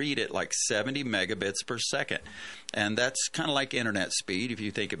only read at like 70 megabits per second. And that's kind of like internet speed, if you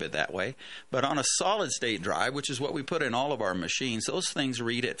think of it that way. But on a solid-state drive, which is what we put in all of our machines, those things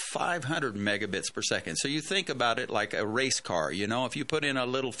read at 500 megabits per second. So you think about it like a race car. You know, if you put in a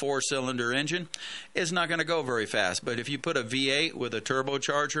little 4-cylinder engine, it's not going to go very fast. But if you put a V8 with a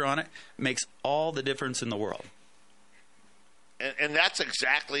turbocharger on it, it makes all the difference in the world. And that's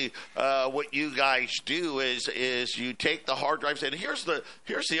exactly what you guys do is you take the hard drives. And here's the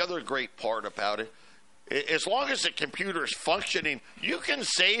other great part about it. As long as the computer is functioning, you can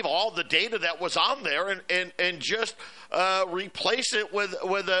save all the data that was on there and just replace it with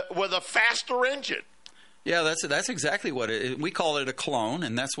a faster engine. Yeah, that's exactly what it is. We call it a clone,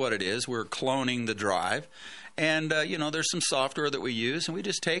 and that's what it is. We're cloning the drive. And, you know, there's some software that we use, and we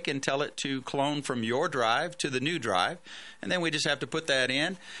just take and tell it to clone from your drive to the new drive. And then we just have to put that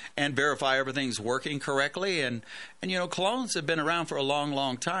in and verify everything's working correctly. And you know, clones have been around for a long,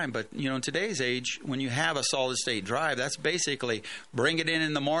 long time. But, you know, in today's age, when you have a solid-state drive, that's basically bring it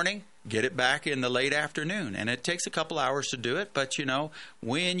in the morning, get it back in the late afternoon. And it takes a couple hours to do it. But, you know,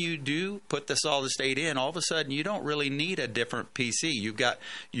 when you do put the solid state in, all of a sudden you don't really need a different PC. You've got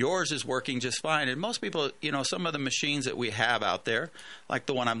yours is working just fine. And most people, you know, some of the machines that we have out there, like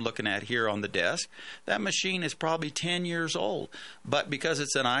the one I'm looking at here on the desk, that machine is probably 10 years old. But because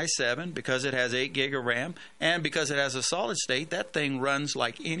it's an i7, because it has 8 gig of RAM, and because it has a solid state, that thing runs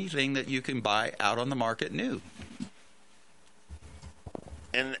like anything that you can buy out on the market new.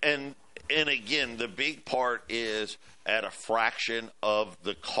 And And again, the big part is at a fraction of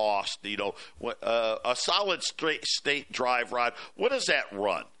the cost. You know, a solid state drive rod, what does that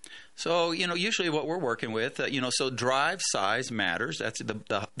run? So, you know, usually what we're working with, so drive size matters. That's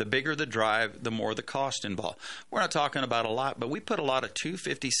the bigger the drive, the more the cost involved. We're not talking about a lot, but we put a lot of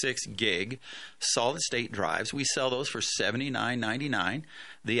 256 gig solid state drives. We sell those for $79.99.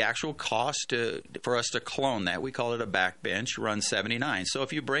 The actual cost for us to clone that, we call it a backbench, runs $79. So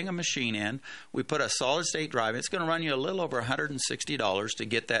if you bring a machine in, we put a solid state drive, it's going to run you a little over $160 to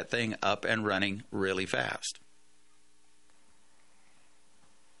get that thing up and running really fast.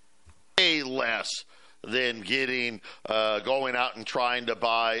 Less than going out and trying to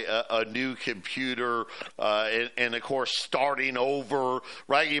buy a new computer and of course starting over,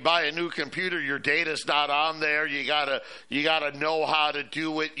 right? You buy a new computer, your data's not on there. You gotta know how to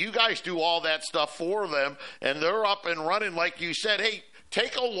do it. You guys do all that stuff for them, and they're up and running. Like you said, hey,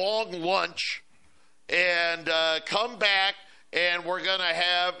 take a long lunch and come back. And we're going to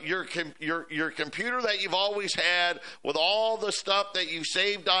have your computer that you've always had with all the stuff that you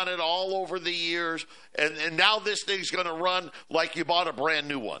saved on it all over the years. And now this thing's going to run like you bought a brand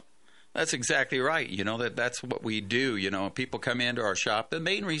new one. That's exactly right. You know, that's what we do. You know, people come into our shop. The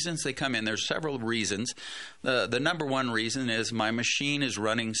main reasons they come in, there's several reasons. The number one reason is my machine is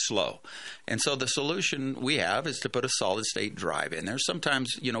running slow. And so the solution we have is to put a solid state drive in there.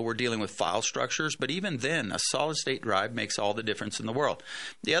 Sometimes, you know, we're dealing with file structures, but even then, a solid state drive makes all the difference in the world.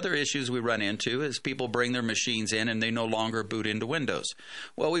 The other issues we run into is people bring their machines in and they no longer boot into Windows.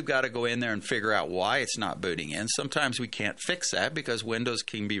 Well, we've got to go in there and figure out why it's not booting in. Sometimes we can't fix that because Windows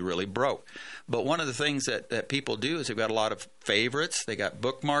can be really broke. But one of the things that people do is they've got a lot of favorites, they got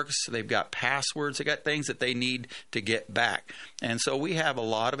bookmarks, they've got passwords, they got things that they need to get back. And so we have a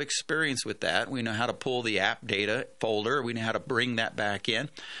lot of experience with that. We know how to pull the app data folder. We know how to bring that back in.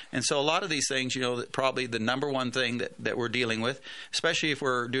 And so a lot of these things, you know, probably the number one thing that we're dealing with, especially if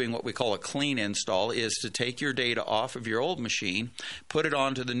we're doing what we call a clean install, is to take your data off of your old machine, put it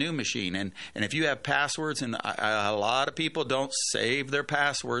onto the new machine. And if you have passwords, and a lot of people don't save their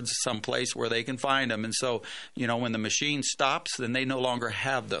passwords someplace where they can find them. And so, you know, when the machine stops, then they no longer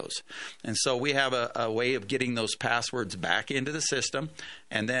have those. And so we have a way of getting those passwords back into the system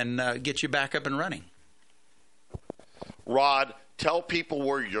and then get you back up and running. Rod, tell people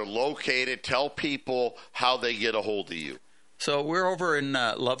where you're located. Tell people how they get a hold of you. So we're over in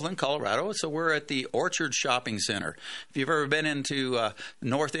Loveland, Colorado. So we're at the Orchard Shopping Center. If you've ever been into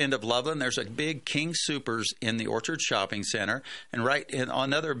north end of Loveland, there's a big King Soopers in the Orchard Shopping Center. And right in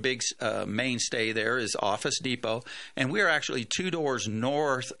another big mainstay there is Office Depot. And we are actually 2 doors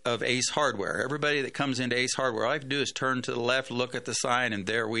north of Ace Hardware. Everybody that comes into Ace Hardware, all I have to do is turn to the left, look at the sign, and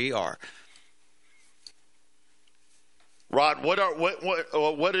there we are. Rod,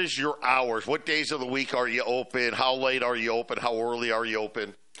 what is your hours? What days of the week are you open? How late are you open? How early are you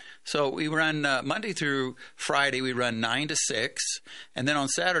open? So we run Monday through Friday. We run 9 to 6, and then on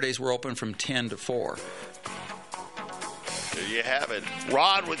Saturdays we're open from 10 to 4. There you have it.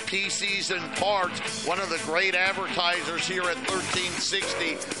 Rod with PCs and Parts, one of the great advertisers here at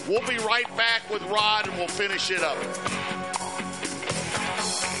 1360. We'll be right back with Rod, and we'll finish it up.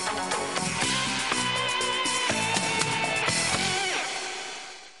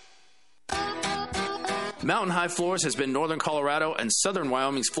 Mountain High Floors has been Northern Colorado and Southern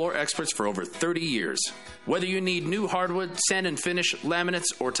Wyoming's floor experts for over 30 years. Whether you need new hardwood, sand and finish,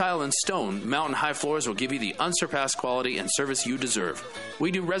 laminates, or tile and stone, Mountain High Floors will give you the unsurpassed quality and service you deserve.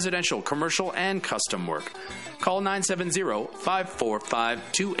 We do residential, commercial, and custom work. Call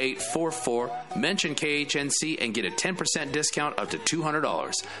 970-545-2844, mention KHNC, and get a 10% discount up to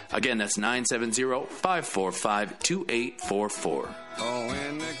 $200. Again, that's 970-545-2844.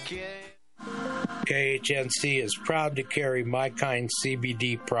 KHNC is proud to carry My Kind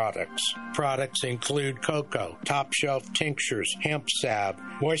CBD products. Products include cocoa, top shelf tinctures, hemp salve,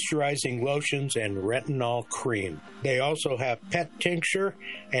 moisturizing lotions, and retinol cream. They also have pet tincture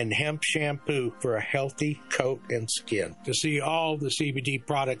and hemp shampoo for a healthy coat and skin. To see all the CBD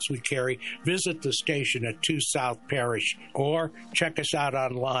products we carry, visit the station at 2 South Parish or check us out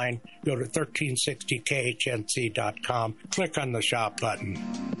online. Go to 1360khnc.com, click on the shop button.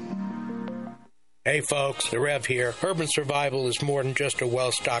 Hey folks, the Rev here. Urban Survival is more than just a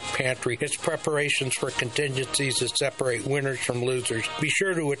well-stocked pantry. It's preparations for contingencies that separate winners from losers. Be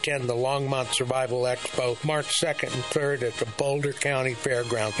sure to attend the Longmont Survival Expo March 2nd and 3rd at the Boulder County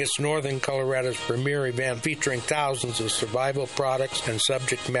Fairgrounds. It's Northern Colorado's premier event featuring thousands of survival products and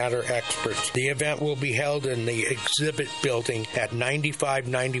subject matter experts. The event will be held in the exhibit building at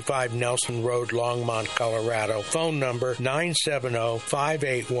 9595 Nelson Road, Longmont, Colorado. Phone number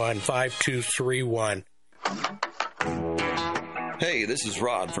 970-581-5231. Hey, this is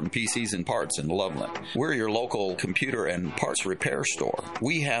Rod from PCs and Parts in Loveland. We're your local computer and parts repair store.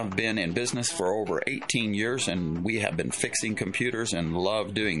 We have been in business for over 18 years, and we have been fixing computers and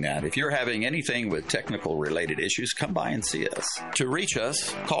love doing that. If you're having anything with technical related issues, come by and see us. To reach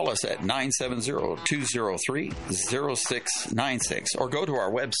us, call us at 970-203-0696 or go to our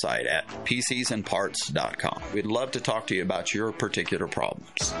website at pcsandparts.com. We'd love to talk to you about your particular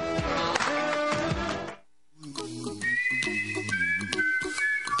problems.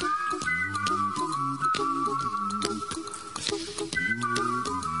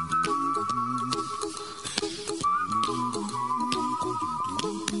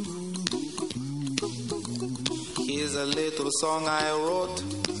 Here's a little song I wrote.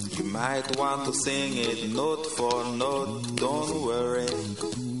 You might want to sing it note for note. Don't worry.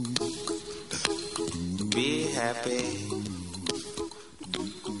 Be happy.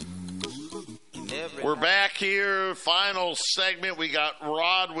 We're back here. Final segment. We got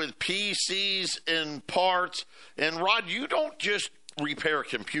Rod with PCs and Parts. And Rod, you don't just repair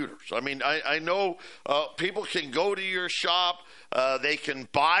computers. I mean, I know people can go to your shop. They can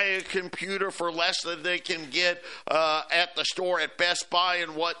buy a computer for less than they can get at the store at Best Buy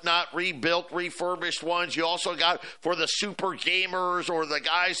and whatnot, rebuilt, refurbished ones. You also got for the super gamers or the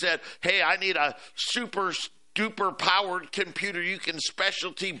guys that, hey, I need a super duper powered computer. You can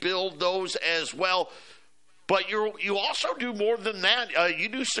specialty build those as well. But you also do more than that. You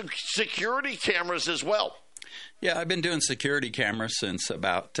do some security cameras as well. Yeah, I've been doing security cameras since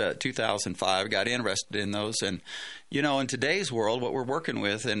about 2005. Got interested in those. And, you know, in today's world, what we're working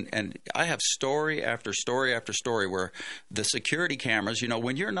with, and I have story after story after story where the security cameras, you know,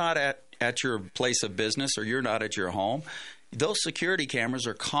 when you're not at your place of business or you're not at your home, those security cameras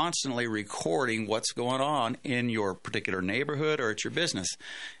are constantly recording what's going on in your particular neighborhood or at your business.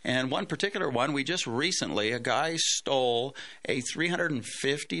 And one particular one, we just recently, a guy stole a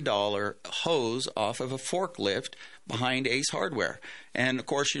 $350 hose off of a forklift behind Ace Hardware. And, of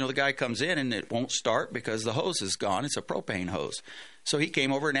course, you know, the guy comes in and it won't start because the hose is gone. It's a propane hose. So he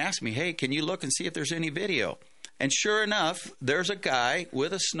came over and asked me, hey, can you look and see if there's any video? And sure enough, there's a guy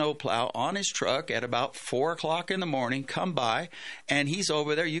with a snowplow on his truck at about 4 o'clock in the morning, come by, and he's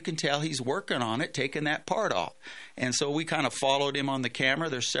over there. You can tell he's working on it, taking that part off. And so we kind of followed him on the camera.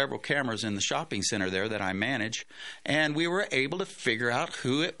 There's several cameras in the shopping center there that I manage. And we were able to figure out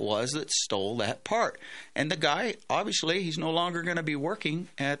who it was that stole that part. And the guy, obviously, he's no longer going to be working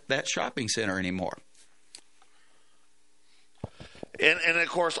at that shopping center anymore. And of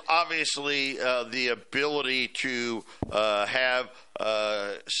course, obviously, the ability to have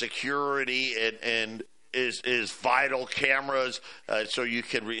security and is vital. Cameras, so you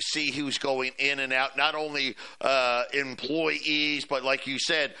can see who's going in and out. Not only employees, but like you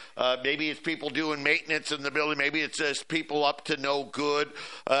said, maybe it's people doing maintenance in the building. Maybe it's just people up to no good.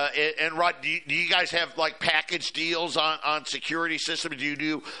 And Rod, do you guys have like package deals on security systems? Do you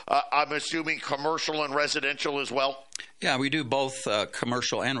do? I'm assuming commercial and residential as well. Yeah, we do both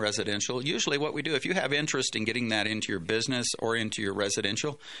commercial and residential. Usually what we do, if you have interest in getting that into your business or into your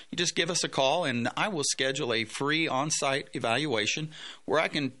residential, you just give us a call and I will schedule a free on-site evaluation where I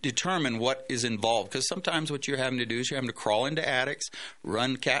can determine what is involved. Because sometimes what you're having to do is you're having to crawl into attics,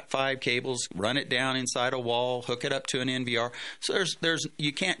 run Cat5 cables, run it down inside a wall, hook it up to an NVR. So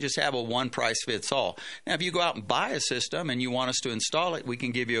you can't just have a one price fits all. Now, if you go out and buy a system and you want us to install it, we can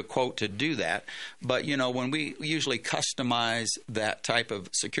give you a quote to do that. But, you know, when we usually customize that type of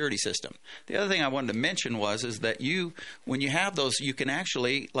security system. The other thing I wanted to mention is that when you have those, you can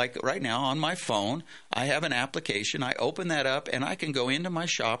actually, like right now on my phone, I have an application. I open that up and I can go into my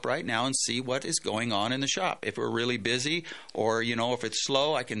shop right now and see what is going on in the shop. If we're really busy or, you know, if it's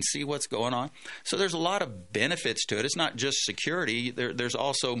slow, I can see what's going on. So there's a lot of benefits to it. It's not just security. There's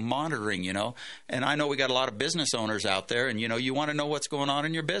also monitoring, you know. And I know we got a lot of business owners out there and, you know, you want to know what's going on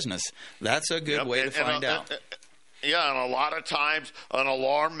in your business. That's a good way to find out. Yeah, and a lot of times an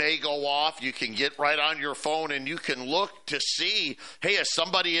alarm may go off. You can get right on your phone and you can look to see, hey, is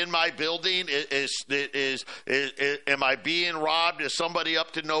somebody in my building? Am I being robbed? Is somebody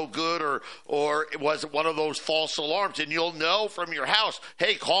up to no good, or was it one of those false alarms? And you'll know from your house,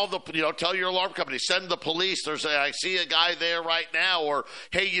 hey, call tell your alarm company, send the police. I see a guy there right now, or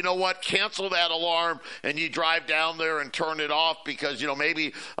hey, you know what? Cancel that alarm, and you drive down there and turn it off because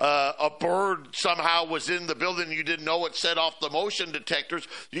maybe a bird somehow was in the building. And you didn't know it set off the motion detectors.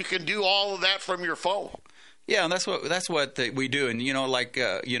 You can do all of that from your phone. Yeah, and that's what we do.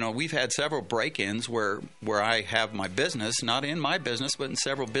 And we've had several break-ins where I have my business, not in my business, but in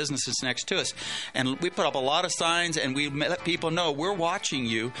several businesses next to us. And we put up a lot of signs, and we let people know we're watching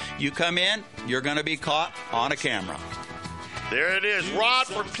you. You come in, you're going to be caught on a camera. There it is. Rod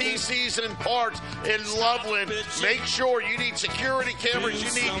from PCs and Parts in Loveland. Make sure you need security cameras.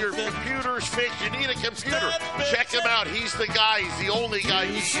 You need your computers fixed. You need a computer. Check him out. He's the guy. He's the only guy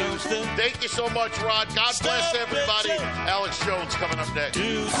you use. Thank you so much, Rod. God bless everybody. Alex Jones coming up next.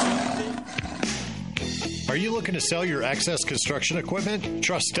 Are you looking to sell your access construction equipment?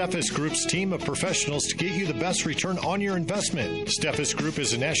 Trust Steffes Group's team of professionals to get you the best return on your investment. Steffes Group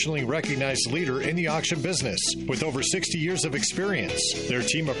is a nationally recognized leader in the auction business with over 60 years of experience. Their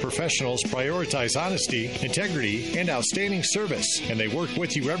team of professionals prioritize honesty, integrity, and outstanding service, and they work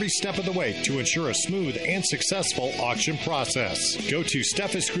with you every step of the way to ensure a smooth and successful auction process. Go to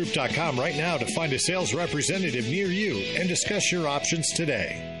SteffesGroup.com right now to find a sales representative near you and discuss your options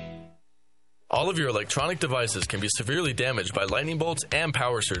today. All of your electronic devices can be severely damaged by lightning bolts and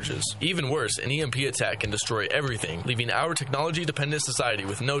power surges. Even worse, an EMP attack can destroy everything, leaving our technology-dependent society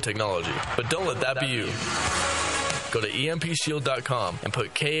with no technology. But don't let that be you. Go to EMPShield.com and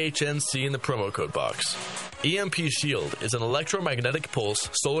put KHNC in the promo code box. EMP Shield is an electromagnetic pulse,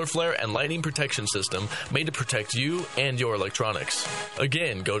 solar flare, and lightning protection system made to protect you and your electronics.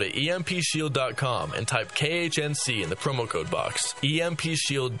 Again, go to EMPShield.com and type KHNC in the promo code box.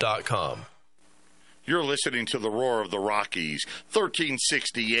 EMPShield.com. You're listening to the Roar of the Rockies,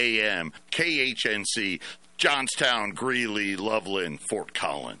 1360 AM, KHNC, Johnstown, Greeley, Loveland, Fort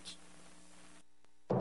Collins.